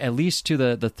back at least to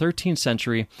the 13th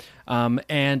century,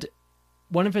 and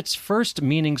one of its first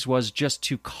meanings was just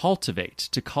to cultivate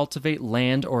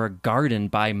land or a garden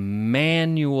by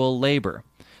manual labor.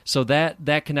 So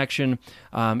that connection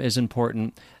is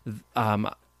important.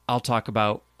 I'll talk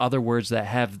about other words that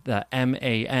have the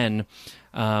M-A-N,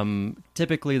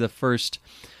 typically the first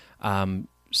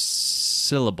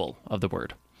syllable of the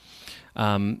word.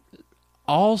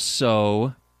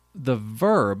 Also, the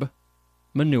verb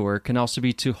manure can also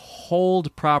be to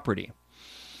hold property.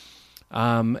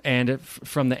 From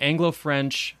the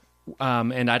Anglo-French,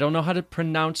 and I don't know how to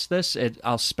pronounce this.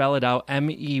 I'll spell it out: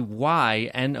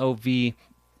 Meynoverer,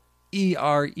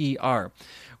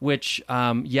 which,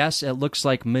 yes, it looks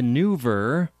like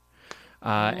maneuver,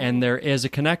 and there is a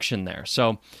connection there.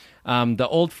 So the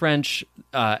Old French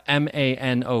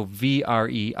Manover,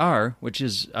 which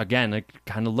is, again, it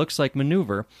kind of looks like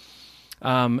maneuver,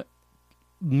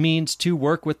 means to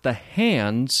work with the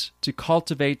hands, to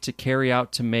cultivate, to carry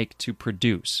out, to make, to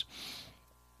produce.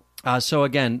 So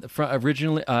again,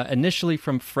 initially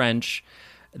from French,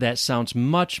 that sounds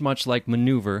much, much like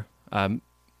maneuver.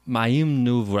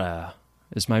 Manœuvre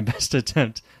is my best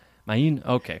attempt.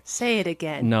 Okay. Say it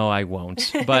again. No, I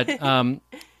won't. But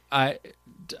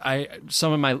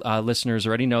some of my listeners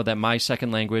already know that my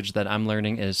second language that I'm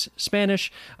learning is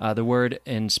Spanish. The word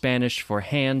in Spanish for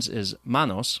hands is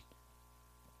manos.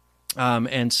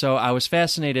 And so I was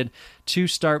fascinated to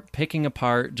start picking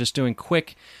apart, just doing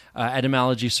quick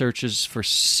etymology searches for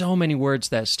so many words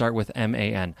that start with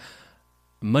M-A-N.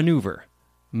 Maneuver,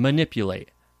 manipulate,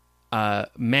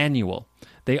 manual.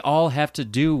 They all have to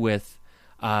do with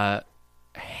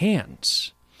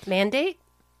hands. Mandate?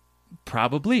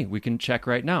 Probably. We can check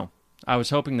right now. I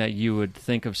was hoping that you would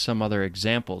think of some other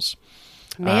examples.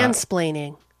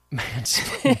 Mansplaining.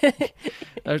 Mansplaining.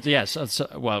 Yes.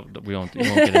 Well, we won't get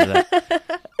into that.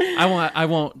 I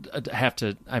won't have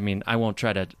to. I mean, I won't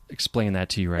try to explain that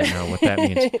to you right now. What that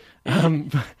means.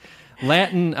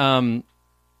 Latin.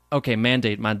 Okay,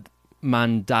 mandate.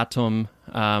 Mandatum.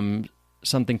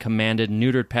 Something commanded.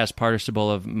 Neutered past participle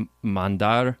of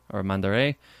mandar or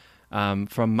mandare.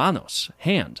 From manos,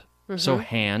 hand. Mm-hmm. So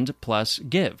hand plus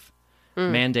give.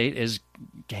 Mandate is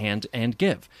hand and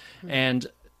give. And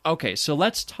okay, so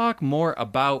let's talk more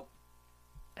about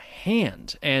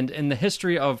hand and in the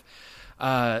history of,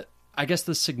 I guess,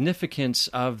 the significance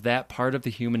of that part of the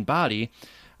human body,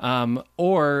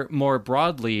 or more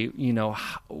broadly,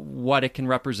 what it can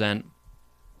represent.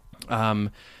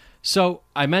 So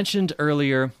I mentioned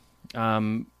earlier,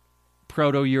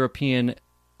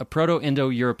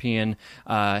 Proto-Indo-European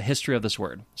history of this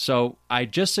word. So I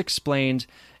just explained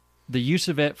the use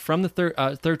of it from the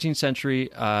 13th century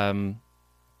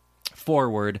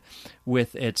forward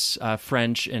with its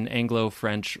French and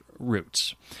Anglo-French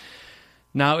roots.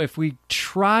 Now, if we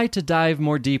try to dive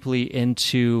more deeply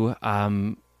into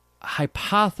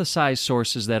hypothesized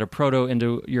sources that are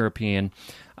Proto-Indo-European,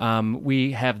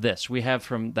 we have this. We have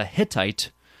from the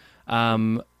Hittite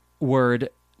word,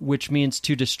 which means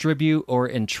to distribute or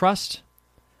entrust.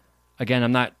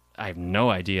 Again, I have no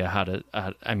idea how to,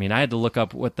 I had to look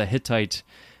up what the Hittite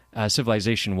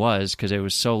civilization was because it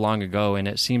was so long ago and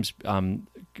it seems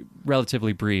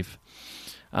relatively brief.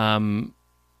 I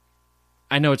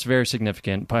know it's very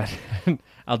significant, but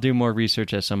I'll do more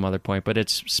research at some other point, but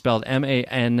it's spelled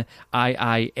M-A-N-I-I-A-H-H.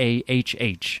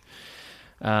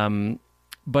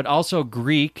 But also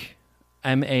Greek,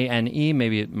 M-A-N-E,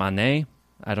 maybe Mane.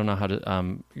 I don't know how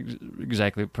to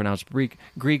exactly pronounce Greek,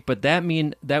 but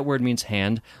that word means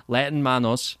hand. Latin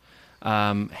manos,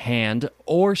 hand,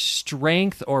 or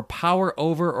strength, or power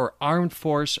over, or armed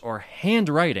force, or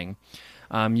handwriting.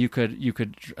 You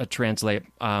could translate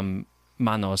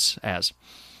manos as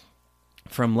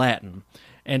from Latin,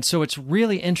 and so it's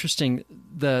really interesting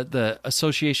the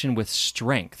association with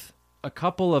strength. A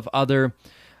couple of other.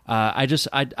 I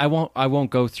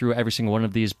won't go through every single one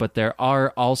of these, but there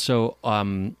are also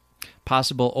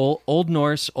possible Old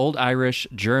Norse, Old Irish,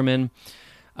 German.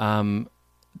 Tell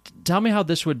me how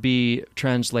this would be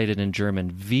translated in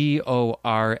German. Vormund,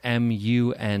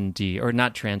 or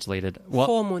not translated. Well,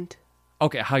 Vormund.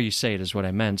 Okay, how you say it is what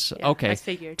I meant. Yeah, okay, I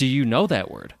figured. Do you know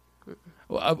that word?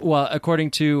 Well,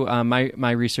 according to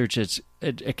my research,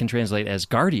 it can translate as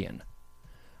guardian,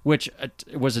 which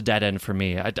was a dead end for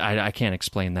me. I can't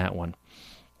explain that one.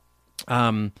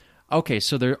 Okay,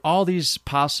 so there are all these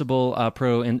possible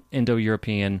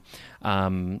Pro-Indo-European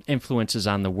influences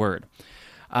on the word.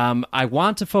 I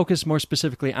want to focus more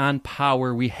specifically on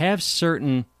power. We have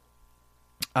certain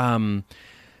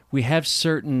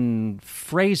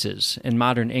phrases in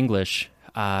modern English,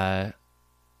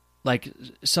 like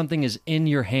something is in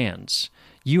your hands.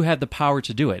 You have the power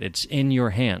to do it. It's in your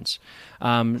hands.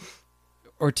 I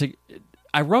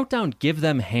wrote down "give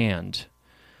them hand,"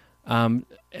 and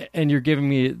you're giving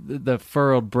me the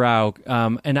furrowed brow,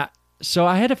 so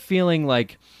I had a feeling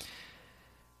like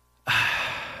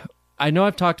I know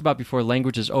I've talked about before.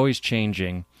 Language is always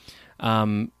changing.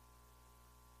 I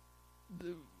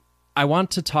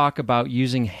want to talk about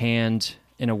using hand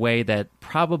in a way that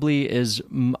probably is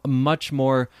much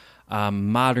more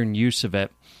modern use of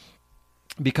it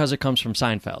because it comes from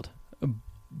Seinfeld.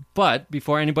 But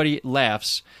before anybody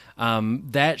laughs,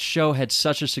 that show had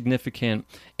such a significant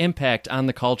impact on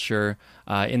the culture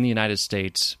in the United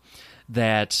States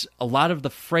that a lot of the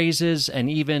phrases, and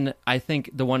even I think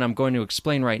the one I'm going to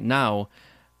explain right now,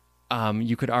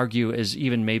 you could argue is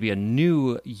even maybe a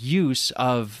new use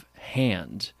of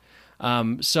hand.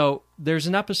 So there's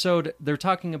an episode, they're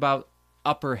talking about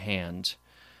upper hand.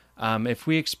 If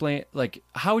we explain, like,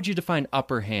 how would you define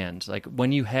upper hand? Like,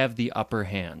 when you have the upper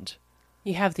hand?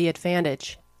 You have the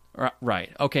advantage.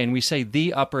 Right. Okay, and we say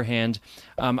the upper hand.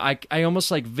 I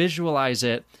almost, like, visualize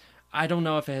it. I don't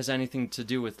know if it has anything to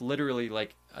do with literally,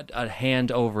 like, a hand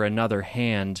over another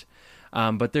hand.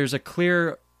 But there's a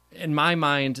clear, in my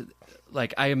mind,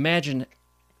 like, I imagine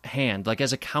hand, like,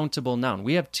 as a countable noun.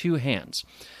 We have two hands.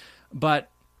 But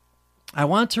I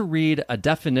want to read a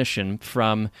definition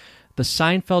from the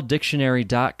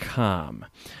SeinfeldDictionary.com.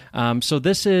 So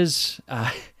this is,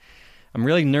 I'm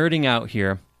really nerding out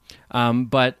here,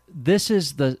 but this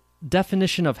is the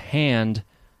definition of hand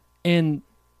in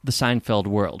the Seinfeld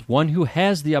world. One who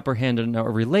has the upper hand in a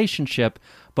relationship,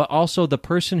 but also the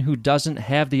person who doesn't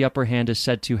have the upper hand is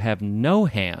said to have no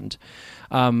hand.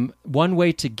 One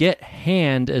way to get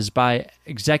hand is by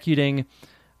executing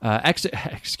a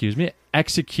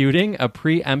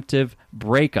preemptive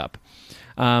breakup.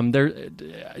 I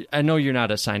know you're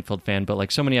not a Seinfeld fan, but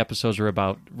like so many episodes are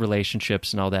about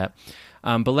relationships and all that.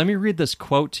 But let me read this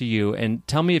quote to you and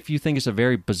tell me if you think it's a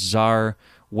very bizarre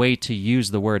way to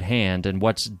use the word hand and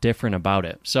what's different about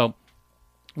it. So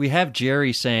we have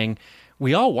Jerry saying,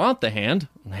 "We all want the hand.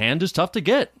 Hand is tough to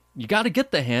get. You got to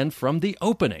get the hand from the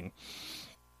opening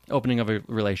of a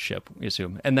relationship, we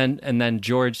assume." And then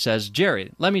George says,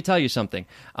 "Jerry, let me tell you something.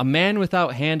 A man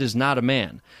without hand is not a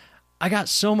man. I got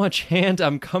so much hand,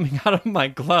 I'm coming out of my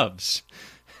gloves."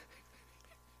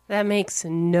 That makes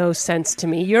no sense to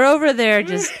me. You're over there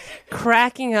just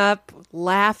cracking up,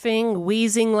 laughing,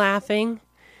 wheezing laughing.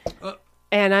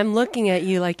 And I'm looking at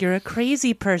you like you're a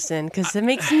crazy person because it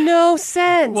makes no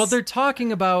sense. Well, they're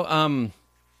talking about,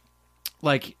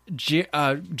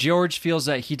 George feels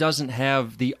that he doesn't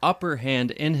have the upper hand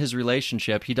in his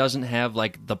relationship. He doesn't have,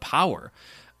 like, the power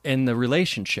in the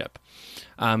relationship.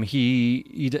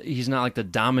 He's not like the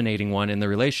dominating one in the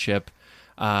relationship,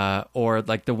 or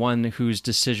like the one whose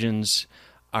decisions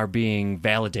are being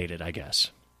validated, I guess.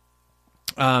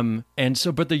 And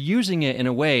so, but they're using it in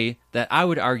a way that I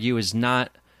would argue is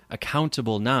not a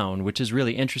countable noun, which is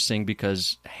really interesting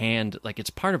because hand, like, it's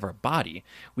part of our body.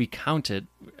 We count it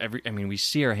we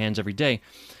see our hands every day.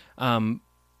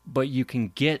 But you can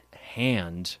get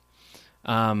hand.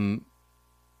 I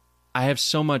have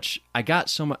so much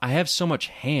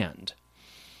hand.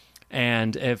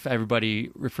 And if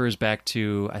everybody refers back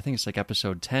to, I think it's like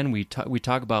episode 10, we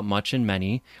talk about much and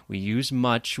many. We use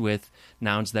much with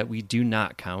nouns that we do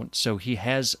not count. So he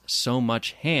has so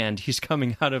much hand, he's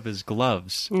coming out of his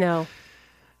gloves. No.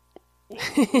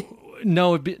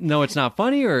 No, it's not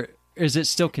funny, or is it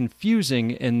still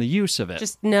confusing in the use of it?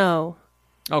 Just no.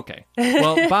 Okay.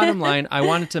 Well, bottom line, I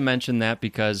wanted to mention that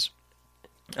because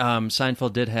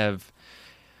Seinfeld did have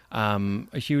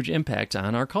a huge impact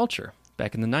on our culture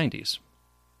back in the 90s.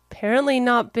 Apparently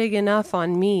not big enough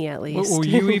on me, at least. Were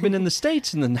you even in the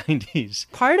States in the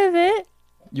 90s? Part of it.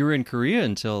 You were in Korea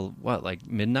until, what, like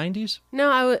mid-90s?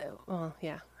 No, well,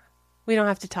 yeah. We don't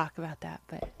have to talk about that,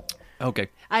 but... Okay.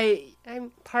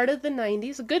 I'm part of the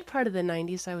 90s. A good part of the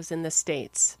 90s I was in the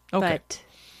States. Okay. But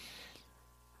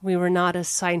we were not a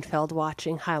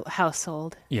Seinfeld-watching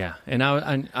household. Yeah, and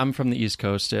I'm from the East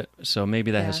Coast, so maybe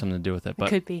that has something to do with it. But, it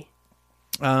could be.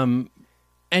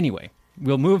 Anyway,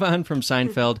 we'll move on from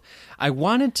Seinfeld. I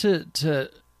wanted to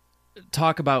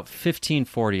talk about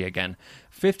 1540 again.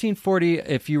 1540,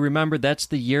 if you remember, that's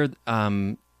the year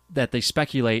that they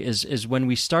speculate is when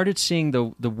we started seeing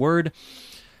the word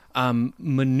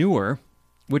manure,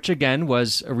 which again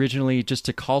was originally just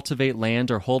to cultivate land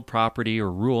or hold property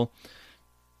or rule,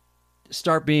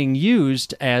 start being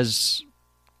used as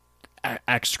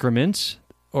excrement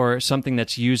or something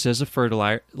that's used as a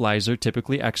fertilizer,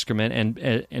 typically excrement,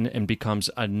 and becomes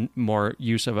a more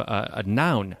use of a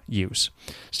noun use,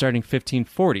 starting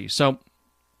 1540. So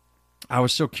I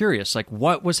was so curious, like,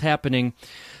 what was happening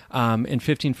in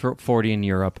 1540 in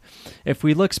Europe? If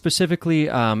we look specifically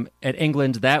at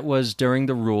England, that was during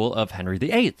the rule of Henry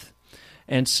VIII.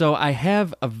 And so I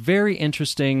have a very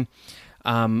interesting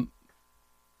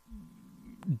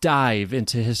dive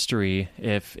into history,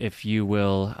 if you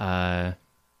will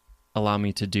allow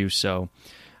me to do so.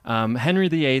 Henry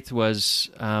VIII was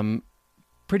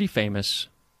pretty famous.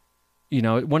 You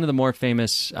know, one of the more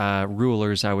famous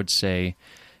rulers, I would say,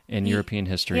 in European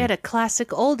history. He had a classic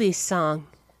oldies song.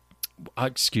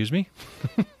 Excuse me?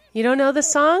 You don't know the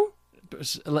song?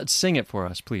 Let's sing it for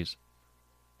us, please.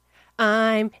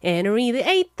 I'm Henry the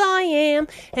Eighth, I am.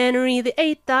 Henry the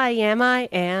Eighth, I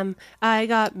am. I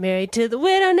got married to the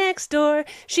widow next door.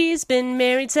 She's been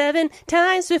married 7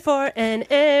 times before, and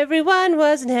everyone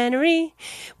wasn't Henry.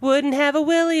 Wouldn't have a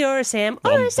Willie or a Sam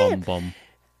or a Sam. Bum.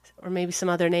 Or maybe some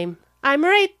other name. I'm a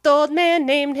eighth old man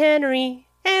named Henry.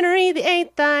 Henry the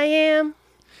Eighth, I am.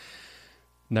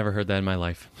 Never heard that in my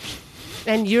life.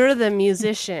 And you're the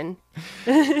musician.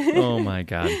 Oh, my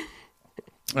God.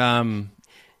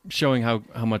 Showing how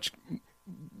much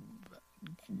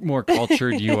more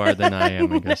cultured you are than I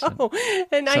am, I guess. No,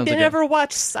 and I didn't ever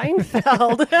watch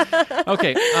Seinfeld.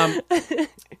 Okay,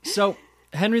 so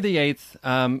Henry VIII,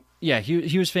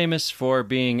 he was famous for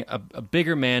being a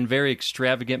bigger man, very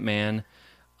extravagant man,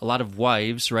 a lot of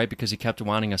wives, right, because he kept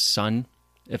wanting a son,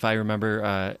 if I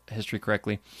remember history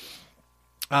correctly.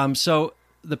 So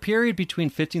the period between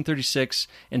 1536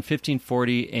 and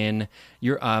 1540 in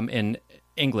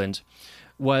England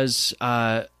was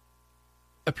a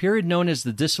period known as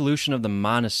the dissolution of the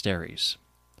monasteries.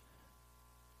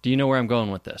 Do you know where I'm going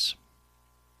with this?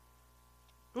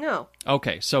 No.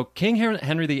 Okay, so King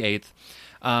Henry VIII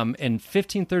in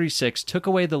 1536 took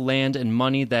away the land and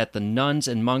money that the nuns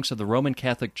and monks of the Roman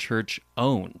Catholic Church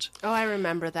owned. Oh, I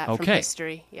remember that from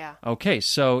history, yeah. Okay,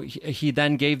 so he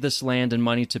then gave this land and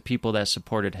money to people that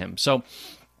supported him. So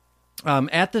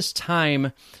at this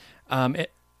time,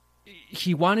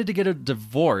 he wanted to get a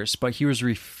divorce, but he was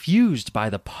refused by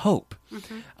the Pope.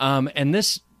 Mm-hmm. And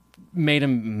this made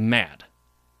him mad.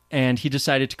 And he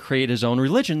decided to create his own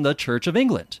religion, the Church of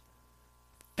England.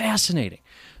 Fascinating.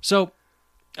 So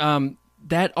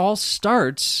that all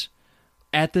starts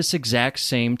at this exact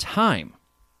same time.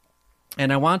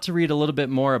 And I want to read a little bit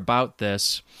more about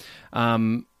this.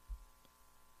 Okay,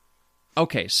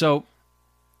 so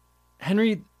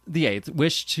Henry VIII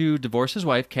wished to divorce his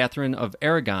wife, Catherine of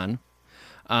Aragon,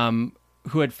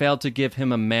 who had failed to give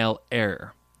him a male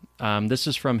heir. This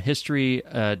is from history-uk.com.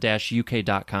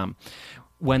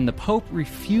 When the Pope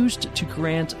refused to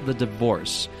grant the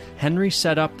divorce, Henry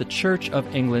set up the Church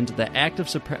of England. The Act of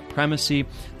Supremacy in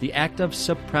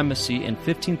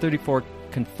 1534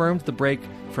 confirmed the break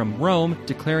from Rome,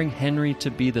 declaring Henry to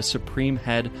be the supreme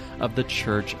head of the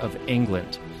Church of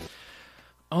England.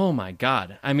 Oh my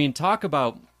God. I mean, talk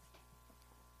about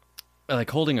like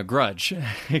holding a grudge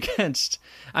against,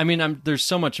 there's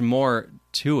so much more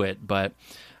to it, but,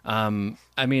 from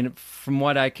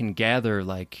what I can gather,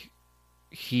 like,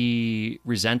 he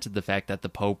resented the fact that the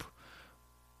Pope,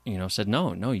 said,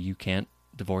 no, you can't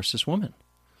divorce this woman.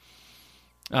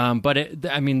 But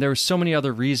there were so many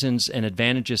other reasons and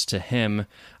advantages to him.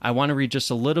 I want to read just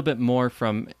a little bit more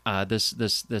from this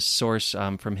source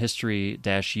from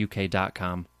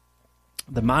history-uk.com.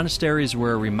 The monasteries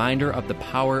were a reminder of the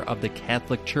power of the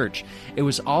Catholic Church. It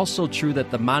was also true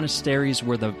that the monasteries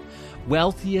were the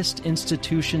wealthiest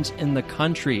institutions in the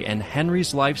country, and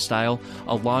Henry's lifestyle,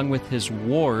 along with his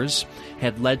wars,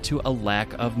 had led to a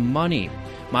lack of money.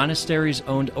 Monasteries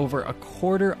owned over a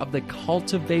quarter of the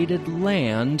cultivated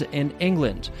land in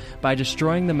England. By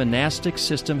destroying the monastic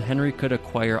system, Henry could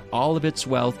acquire all of its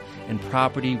wealth and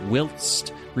property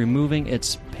whilst removing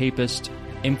its papist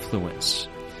influence.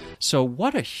 So,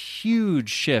 what a huge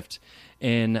shift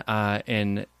in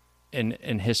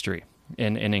history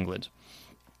in England.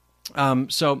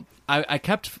 So I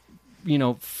kept,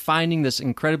 finding this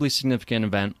incredibly significant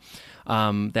event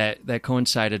that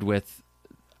coincided with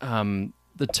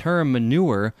the term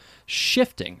manure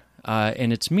shifting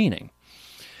in its meaning.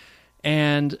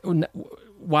 And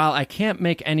while I can't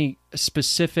make any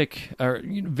specific or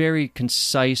very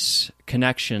concise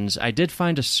connections, I did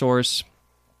find a source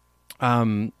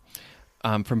from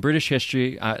British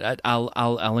history.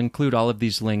 I'll include all of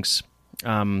these links.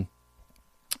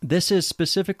 This is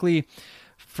specifically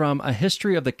from a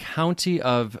history of the county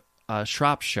of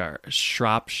Shropshire,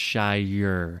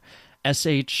 Shropshire,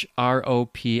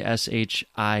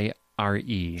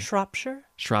 Shropshire.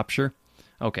 Shropshire?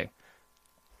 Okay.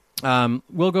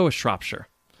 We'll go with Shropshire.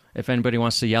 If anybody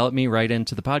wants to yell at me, write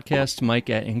into the podcast, Mike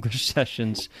at English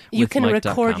Sessions. You can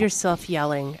record yourself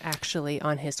yelling, actually,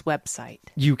 on his website.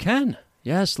 You can.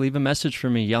 Yes, leave a message for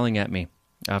me yelling at me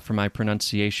for my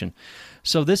pronunciation.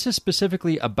 So this is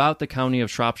specifically about the county of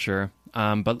Shropshire,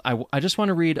 but I just want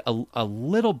to read a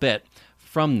little bit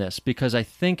from this because I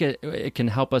think it can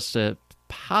help us to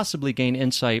possibly gain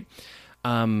insight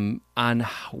on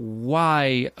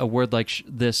why a word like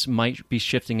this might be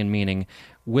shifting in meaning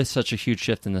with such a huge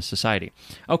shift in the society.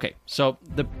 Okay, so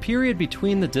the period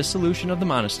between the dissolution of the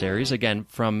monasteries, again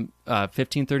from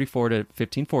 1534 to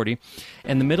 1540,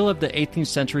 and the middle of the 18th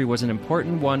century was an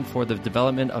important one for the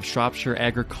development of Shropshire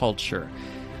agriculture,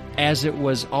 as it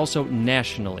was also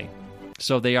nationally.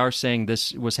 So they are saying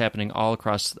this was happening all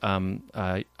across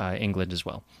England as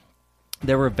well.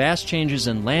 There were vast changes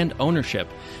in land ownership.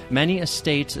 Many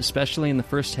estates, especially in the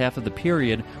first half of the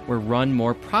period, were run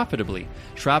more profitably.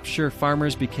 Shropshire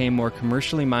farmers became more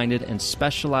commercially minded and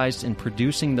specialized in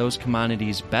producing those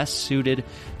commodities best suited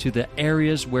to the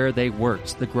areas where they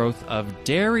worked. The growth of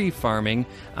dairy farming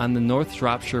on the North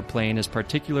Shropshire Plain is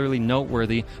particularly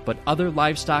noteworthy, but other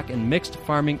livestock and mixed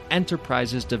farming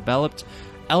enterprises developed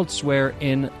elsewhere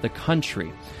in the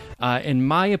country. In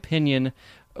my opinion,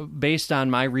 based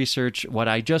on my research, what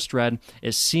I just read,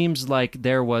 it seems like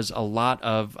there was a lot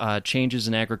of changes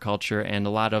in agriculture and a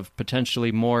lot of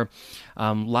potentially more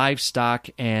livestock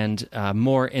and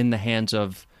more in the hands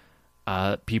of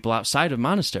people outside of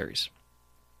monasteries,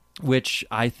 which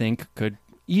I think could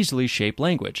easily shape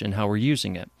language and how we're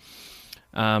using it.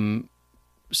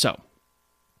 So,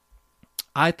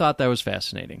 I thought that was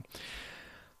fascinating.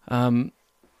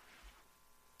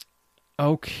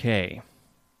 Okay.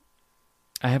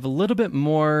 I have a little bit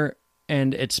more,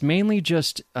 and it's mainly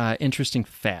just interesting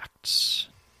facts.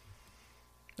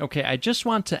 Okay, I just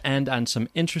want to end on some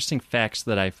interesting facts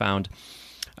that I found.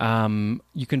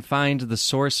 You can find the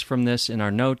source from this in our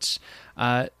notes.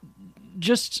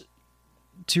 Just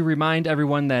to remind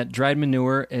everyone that dried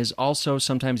manure is also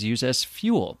sometimes used as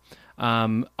fuel.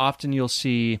 Often you'll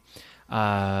see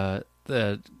the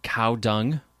cow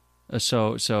dung,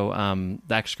 so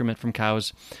the excrement from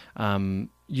cows,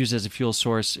 used as a fuel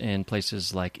source in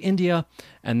places like India,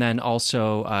 and then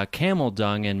also camel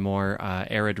dung in more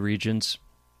arid regions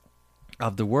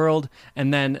of the world.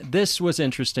 And then this was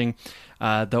interesting,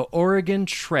 the Oregon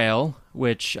Trail,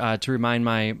 which, to remind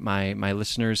my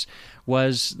listeners,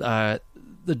 was the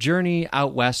journey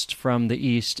out west from the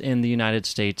east in the United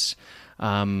States,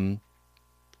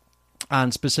 on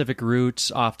specific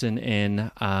routes, often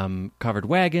in covered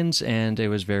wagons, and it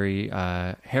was very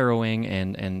harrowing,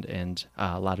 and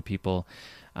a lot of people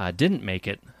didn't make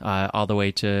it all the way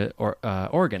to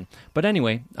Oregon. But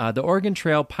anyway, the Oregon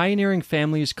Trail, pioneering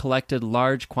families collected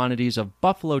large quantities of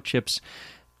buffalo chips,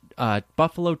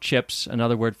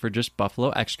 another word for just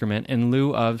buffalo excrement, in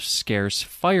lieu of scarce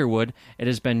firewood. It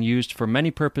has been used for many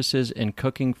purposes in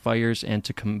cooking fires and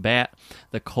to combat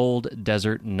the cold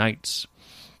desert nights.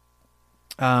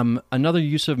 Another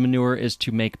use of manure is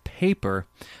to make paper.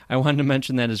 I wanted to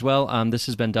mention that as well. This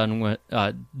has been done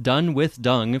with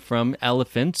dung from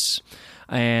elephants.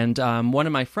 And one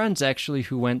of my friends, actually,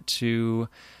 who went to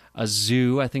a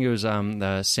zoo, I think it was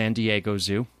the San Diego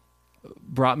Zoo,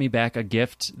 brought me back a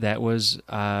gift that was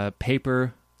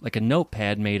paper, like a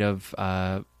notepad made of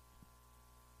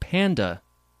panda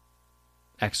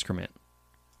excrement.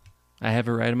 I have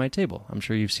it right on my table. I'm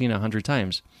sure you've seen it 100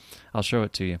 times. I'll show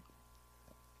it to you.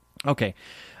 Okay,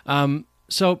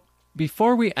 so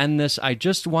before we end this, I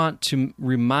just want to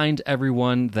remind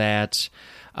everyone that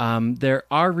there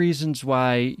are reasons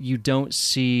why you don't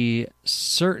see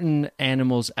certain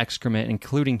animals' excrement,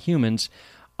 including humans,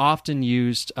 often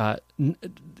used. There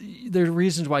are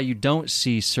reasons why you don't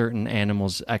see certain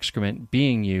animals' excrement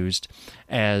being used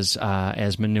as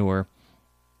manure,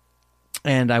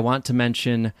 and I want to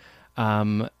mention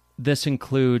this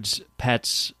includes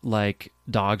pets like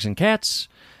dogs and cats,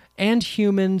 and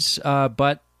humans,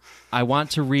 but I want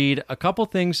to read a couple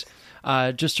things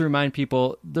just to remind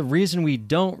people the reason we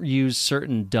don't use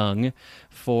certain dung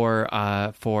for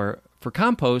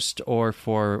compost or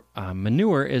for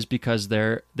manure is because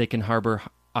they can harbor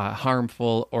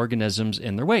harmful organisms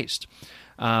in their waste.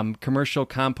 Commercial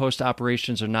compost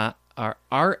operations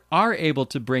are able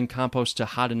to bring compost to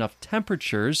hot enough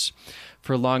temperatures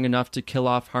for long enough to kill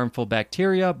off harmful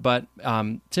bacteria, but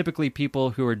typically people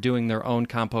who are doing their own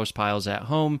compost piles at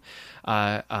home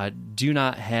do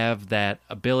not have that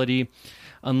ability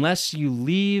unless you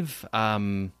leave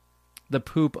the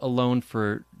poop alone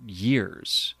for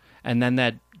years, and then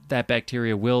that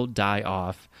bacteria will die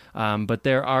off. But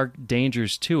there are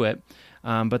dangers to it.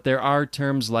 But there are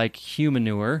terms like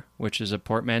humanure, which is a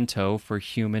portmanteau for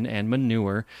human and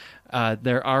manure.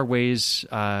 There are ways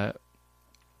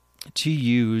to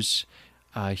use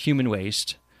human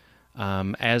waste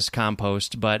as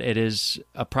compost, but it is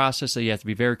a process that you have to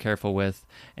be very careful with,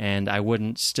 and I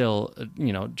wouldn't still,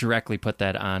 directly put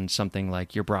that on something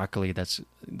like your broccoli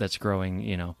that's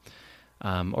growing,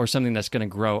 or something that's going to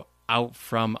grow out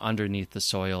from underneath the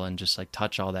soil and just like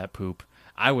touch all that poop.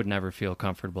 I would never feel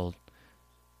comfortable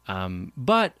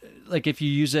But like if you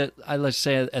use it, let's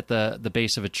say at the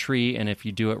base of a tree, and if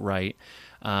you do it right,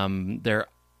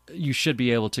 you should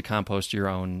be able to compost your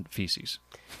own feces.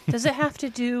 Does it have to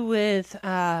do with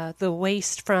the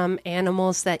waste from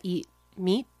animals that eat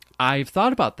meat? I've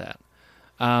thought about that.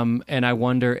 And I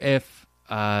wonder if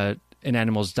an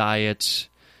animal's diet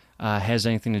has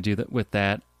anything to do with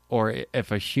that, or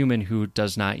if a human who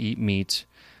does not eat meat.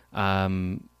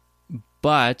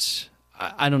 But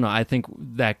I don't know. I think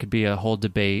that could be a whole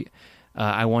debate.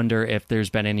 I wonder if there's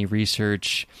been any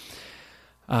research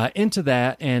into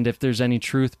that, and if there's any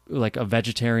truth, like a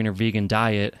vegetarian or vegan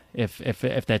diet,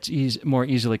 if that's more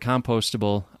easily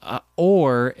compostable,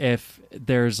 or if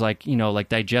there's like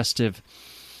digestive,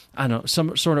 I don't know,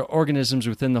 some sort of organisms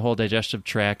within the whole digestive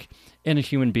tract in a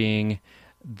human being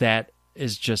that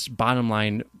is just bottom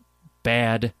line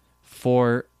bad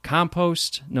for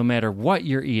compost, no matter what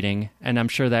you're eating. And I'm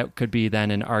sure that could be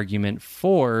then an argument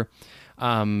for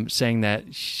saying that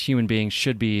human beings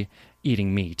should be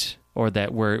eating meat, or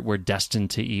that we're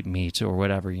destined to eat meat, or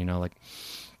whatever, so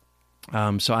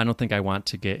I don't think I want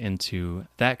to get into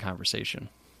that conversation.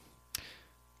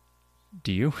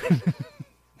 Do you?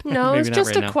 No, it's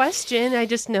just a question. I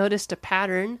just noticed a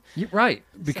pattern. Right,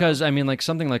 because like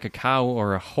something like a cow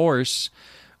or a horse,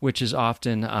 which is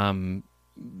often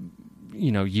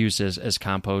used as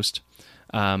compost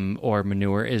or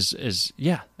manure, is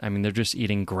they're just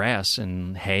eating grass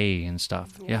and hay and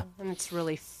stuff. Yeah. And it's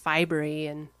really fibery,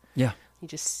 and yeah,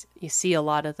 you see a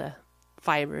lot of the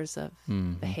fibers of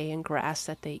the hay and grass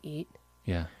that they eat.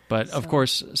 Yeah, but of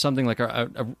course, something like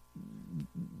the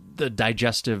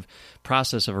digestive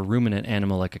process of a ruminant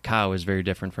animal like a cow is very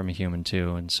different from a human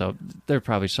too, and so there are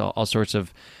probably all sorts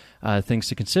of things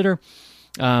to consider.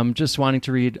 I just want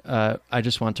to read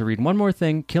one more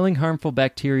thing. Killing harmful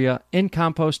bacteria in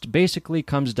compost basically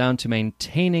comes down to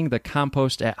maintaining the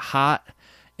compost at hot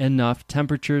enough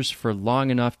temperatures for long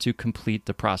enough to complete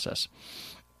the process.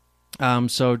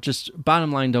 So just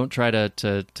bottom line, don't try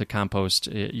to compost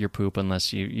your poop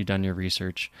unless you've done your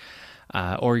research,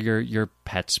 or your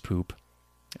pet's poop.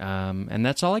 And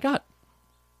that's all I got.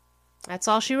 That's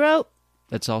all she wrote.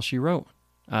 That's all she wrote.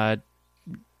 Do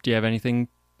you have anything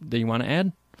that you want to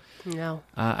add? No.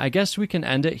 I guess we can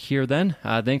end it here then.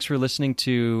 Thanks for listening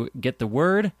to Get the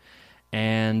Word.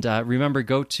 And remember,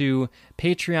 go to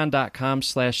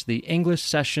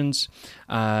patreon.com/theenglishsessions,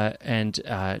 and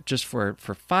just for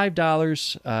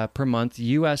 $5 per month,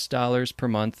 US dollars per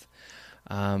month,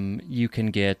 you can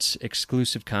get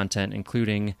exclusive content,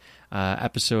 including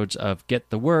episodes of Get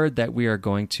the Word that we are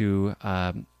going to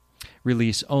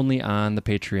release only on the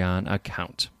Patreon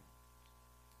account.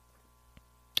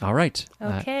 All right.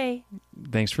 Okay.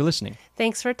 Thanks for listening.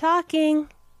 Thanks for talking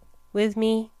with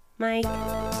me, Mike.